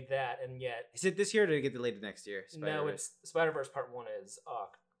 Sony made that and yet Is it this year or did it get delayed to next year? no, Spider-Verse? it's Spider-Verse Part 1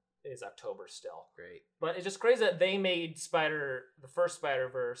 is October still. Great. But it's just crazy that they made the first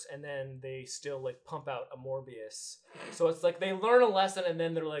Spider-Verse and then they still like pump out a Morbius. So it's like they learn a lesson and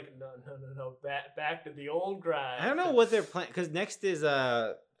then they're like, no, back to the old grind. I don't know what they're planning, because next is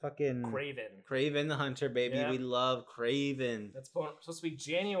fucking Craven. Craven the Hunter, baby. Yeah. We love Craven. That's supposed to be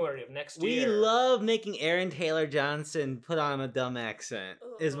January of next We year. love making Aaron Taylor Johnson put on a dumb accent.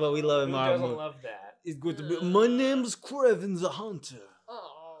 Is what we love in Who Marvel. doesn't love that? It's good to be. My name's Craven the Hunter.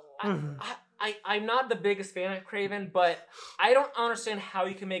 I'm not the biggest fan of Craven, but I don't understand how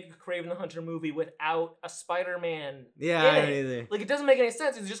you can make a Craven the Hunter movie without a Spider-Man. Yeah, I in don't it. either. Like, it doesn't make any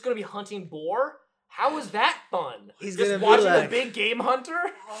sense. He's just going to be hunting boar? How is that fun? He's just gonna be watching like- the big game hunter?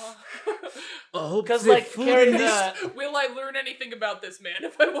 Because like, carrying Will I learn anything about this man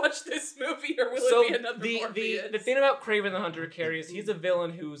if I watch this movie, or will So it be another the Morbius? thing about Craven the Hunter, Carrie, is he's a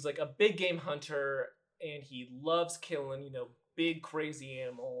villain who's like a big game hunter, and he loves killing, you know, big crazy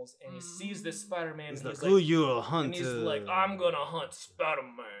animals. And he sees this Spider-Man, he's and like, he's "Oh, like, you're a hunter." and he's like, I'm gonna hunt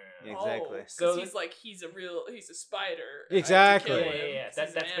Spider-Man. Exactly. Oh, So- so he's like he's a spider. Exactly. I have Yeah, to kill him. yeah. He's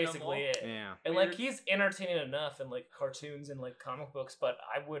That's an basically animal. it. Yeah. And Weird. like he's entertaining enough in like cartoons and like comic books, but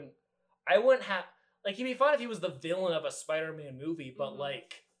I wouldn't have like he'd be fun if he was the villain of a Spider-Man movie, but Mhm.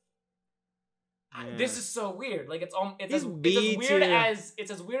 like Yeah. this is so weird. Like it's He's as B weird tier. as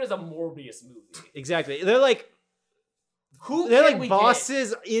a Morbius movie. Exactly. They're like Who they're can like we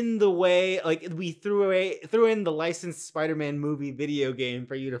bosses in the way. Like we threw in the licensed Spider-Man movie video game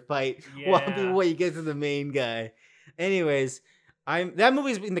for you to fight Yeah. while you get to the main guy. Anyways, that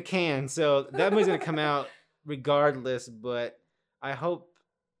movie's in the can, so that movie's gonna come out regardless. But I hope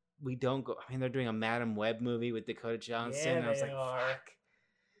we don't go. I mean, they're doing a Madam Web movie with Dakota Johnson. Yeah, and I was they like, are. fuck.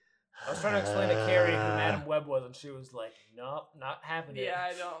 I was trying to explain to Carrie who Madam Web was, and she was like, "Nope, not having it." Yeah,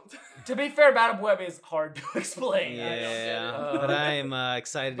 I don't. To be fair, Madam Web is hard to explain. I don't get it. Yeah, but I'm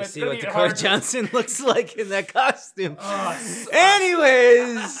excited but to it's see gonna what be Dakota hard to- Johnson looks like in that costume. Oh, it sucks.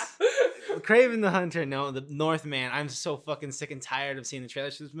 Anyways, Craven the Hunter, no, the Northman. I'm so fucking sick and tired of seeing the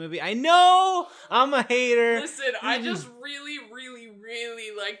trailers for this movie. I know I'm a hater. Listen, I just really, really,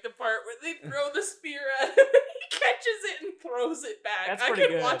 really like the part where they throw the spear at him and he catches it and throws it back. That's I pretty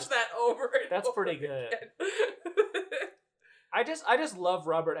can good. watch that over and That's over pretty good. again. I just love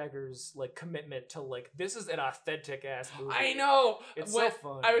Robert Eggers' like commitment to like this is an authentic ass movie. I know. It's When- so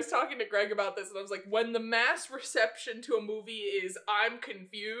fun. I was talking to Greg about this, and I was like, when the mass reception to a movie is I'm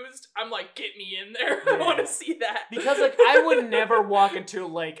confused, I'm like, get me in there. I Yeah. want to see that. because like I would never walk into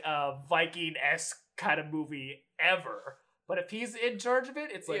like a Viking-esque kind of movie ever. But if he's in charge of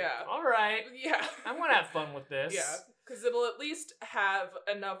it, it's like, Yeah. all right, yeah. I'm gonna have fun with this. Yeah, because it'll at least have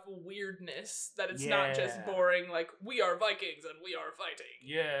enough weirdness that it's not just Yeah. boring, like, we are Vikings and we are fighting.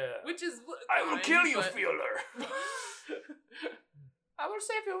 Yeah. Which is I will fine, kill you, but- Fueler. I will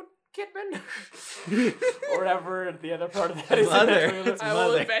save you, Kidman. Or whatever the other part of that is. Mother. It's I will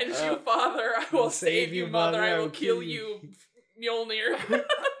Mother. avenge you, father. I will save you, mother. I will kill you, Mjolnir.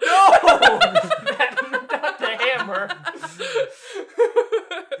 No! Not the hammer.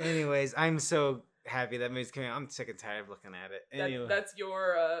 Anyways, I'm so happy that movie's coming out. I'm sick and tired of looking at it. Anyway, That's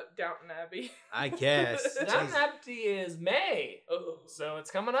your Downton Abbey. I guess. Downton Jeez. Abbey is May, Oh. so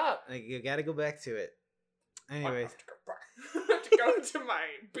it's coming up. Like, you gotta go back to it. Anyways, I have to go to my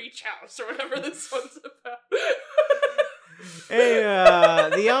beach house or whatever this one's about. Hey,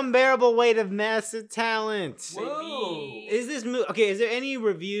 the unbearable weight of massive talent. Whoa. Is this movie okay? Is there any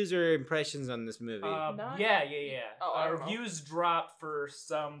reviews or impressions on this movie? Not- Yeah. Oh, I don't know. Reviews dropped for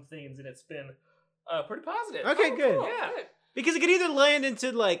some things, and it's been pretty positive. Okay, good. Cool, Yeah. good. Because it could either land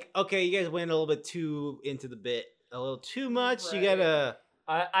into like, okay, you guys went a little bit too into the bit, a little too much. You Right. gotta.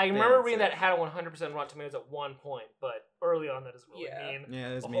 I remember Balance reading it. that had 100% Rotten Tomatoes at one point, but early on that doesn't really Yeah. mean. Yeah,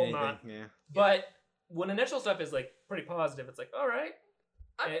 that's A me. whole lot. Yeah. But when initial stuff is like pretty positive, it's like, all right.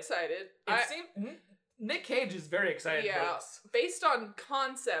 I'm It- excited. It seemed Nick Cage is very excited for Yeah, this. based on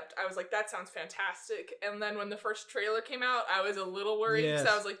concept, I was like, that sounds fantastic. And then when the first trailer came out, I was a little worried because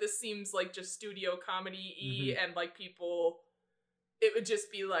Yes. I was like, this seems like just studio comedy-y Mhm. and like people, it would just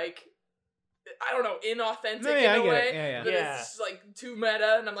be like, I don't know, inauthentic No, yeah, I in a get it. way. Yeah, yeah. That Yeah. it's just, like too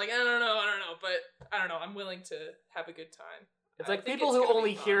meta, and I'm like, I don't know, but I don't know. I'm willing to have a good time. It's I like think people it's who gonna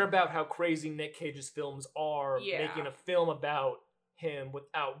only be hear fun. about how crazy Nick Cage's films are Yeah. making a film about him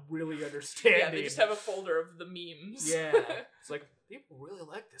without really understanding. Yeah, they just have a folder of the memes. Yeah. It's like, people really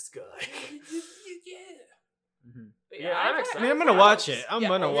like this guy. yeah. Mhm. But Yeah, I'm I've- excited. I mean, I'm gonna I've- watch it. I'm yeah,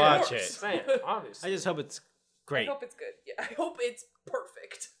 gonna of watch course. it. Saying, obviously. I just hope it's great. I hope it's good. Yeah, I hope it's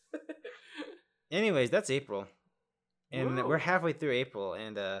perfect. Anyways, that's April, and Woo. we're halfway through April,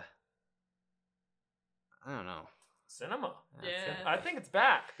 and I don't know. Cinema. Yeah. I think it's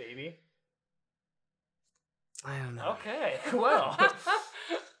back, baby. I don't know. Okay, well.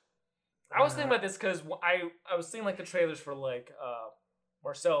 I was thinking about this because I was seeing like the trailers for like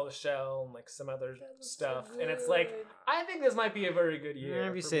Marcel the Shell and like some other stuff, and it's like I think this might be a very good year.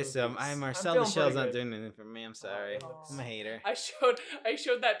 Whenever you for say so, movies. I I'm Marcel the feeling Shell's pretty not good. doing anything for me. I'm sorry. Oh. I'm a hater. I showed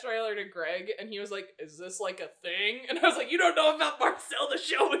that trailer to Greg, and he was like, "Is this like a thing?" And I was like, "You don't know about Marcel the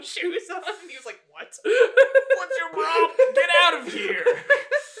Show with shoes on?" And he was like, "What? What's your problem? Get out of here!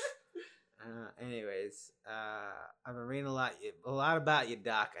 Anyways, I've been reading a lot about you,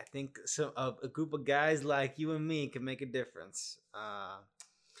 Doc. I think a group of guys like you and me can make a difference.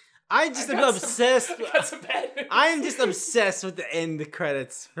 I just am obsessed. Got some bad news. I am just obsessed with the end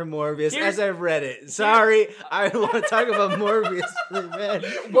credits for Morbius Here's- as I've read it. Sorry, I want to talk about Morbius really bad.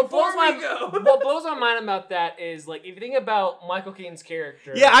 What blows Before we go. what blows my mind about that is like if you think about Michael Keaton's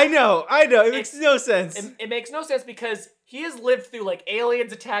character. Yeah, I know. It makes no sense. It makes no sense because he has lived through like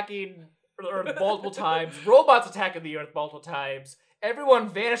aliens attacking Earth multiple times, robots attacking the Earth multiple times, everyone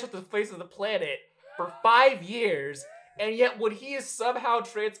vanished off the face of the planet for 5 years, and yet when he is somehow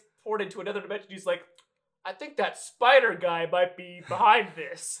transported to another dimension, he's like, I think that spider guy might be behind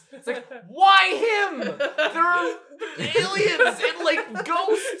this. It's like, why him? There are aliens and like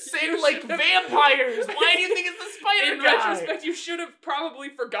ghosts and like vampires. Why do you think it's the spider In guy? retrospect, you should have probably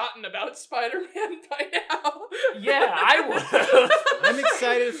forgotten about Spider-Man by now. Yeah, I would have. I'm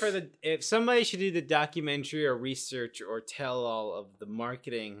excited for if somebody should do the documentary or research or tell all of the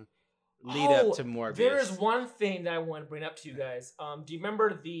marketing lead up to Morbius. There is one thing that I want to bring up to you guys. Do you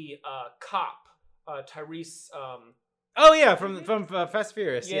remember the cop, Tyrese? Oh yeah, from Fast and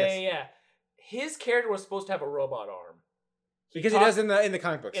Furious. Yeah, yes. yeah. His character was supposed to have a robot arm. Because he does in the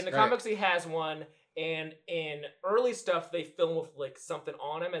comic books. In the right. comics, he has one, and in early stuff, they film with like something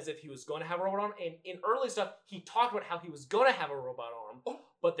on him as if he was going to have a robot arm. And in early stuff, he talked about how he was going to have a robot arm,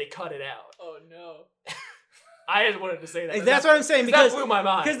 but they cut it out. Oh no. I just wanted to say that. That's what I'm saying, because that blew my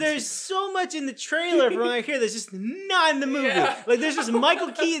mind. Because there's so much in the trailer from what I hear that's just not in the movie. Yeah. Like there's just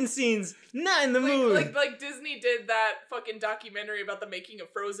Michael Keaton scenes not in the movie. Like Disney did that fucking documentary about the making of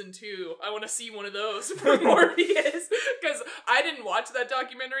Frozen 2. I want to see one of those for Morbius, because I didn't watch that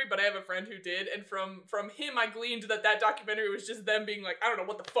documentary, but I have a friend who did, and from him I gleaned that documentary was just them being like, I don't know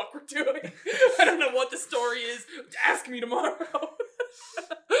what the fuck we're doing. I don't know what the story is. Ask me tomorrow.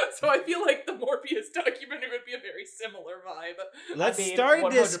 So I feel like the Morbius documentary would be a very similar vibe. Let's I mean, start a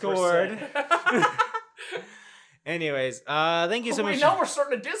 100%. Discord. Anyways, thank you so much. We know we're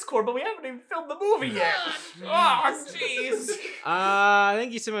starting a Discord, but we haven't even filmed the movie yet. Oh, jeez.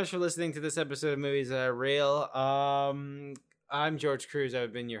 Thank you so much for listening to this episode of Movies Real. I'm George Cruz.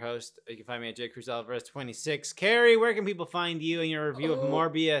 I've been your host. You can find me at jcruzalvarez26. Carrie, where can people find you and your review of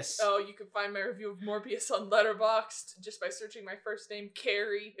Morbius? Oh, you can find my review of Morbius on Letterboxd just by searching my first name,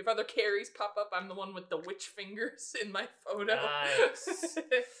 Carrie. If other Carries pop up, I'm the one with the witch fingers in my photo. Nice.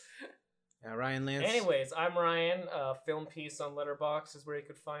 Ryan Lance. Anyways, I'm Ryan. Film Piece on Letterboxd is where you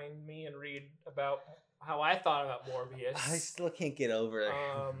could find me and read about how I thought about Morbius. I still can't get over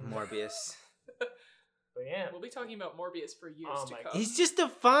Morbius. But yeah. We'll be talking about Morbius for years Oh to my come. He's just a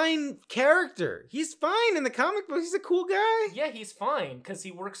fine character. He's fine in the comic books. He's a cool guy. Yeah, he's fine, because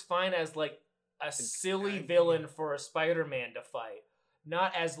he works fine as, like, a silly villain for a Spider-Man to fight.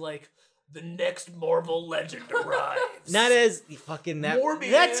 Not as, like, the next Marvel legend arrives. Not as fucking that.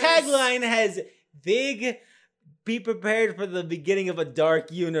 Morbius. That tagline has big. Be prepared for the beginning of a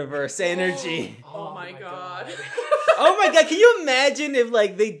dark universe energy. Oh my god. Oh my god, can you imagine if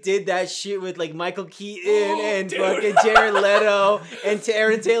like they did that shit with like Michael Keaton and dude. fucking Jared Leto and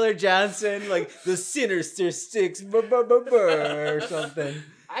Aaron Taylor Johnson, like the Sinister Six or something.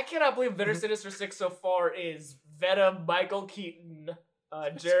 I cannot believe Venom Sinister Six so far is Venom, Michael Keaton,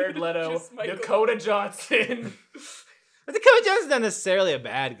 Jared Leto, Just Michael. Dakota Johnson. But Dakota Johnson's not necessarily a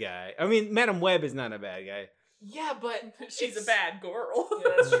bad guy. I mean, Madam Web is not a bad guy. Yeah, but She's a bad girl.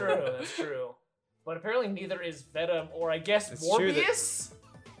 Yeah, that's true. That's true. But apparently neither is Venom, or I guess It's true that- Morbius.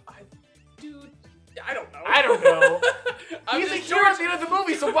 Dude, I don't know. I don't know. I'm He's a just hero at the end of the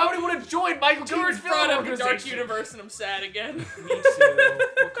movie, so why would he want to join Michael George Keaton's brought film up the Dark organization? Universe and I'm sad again. Me too.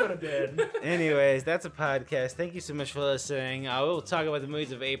 What could have been? Anyways, that's a podcast. Thank you so much for listening. We'll talk about the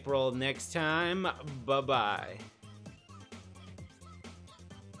movies of April next time. Bye-bye.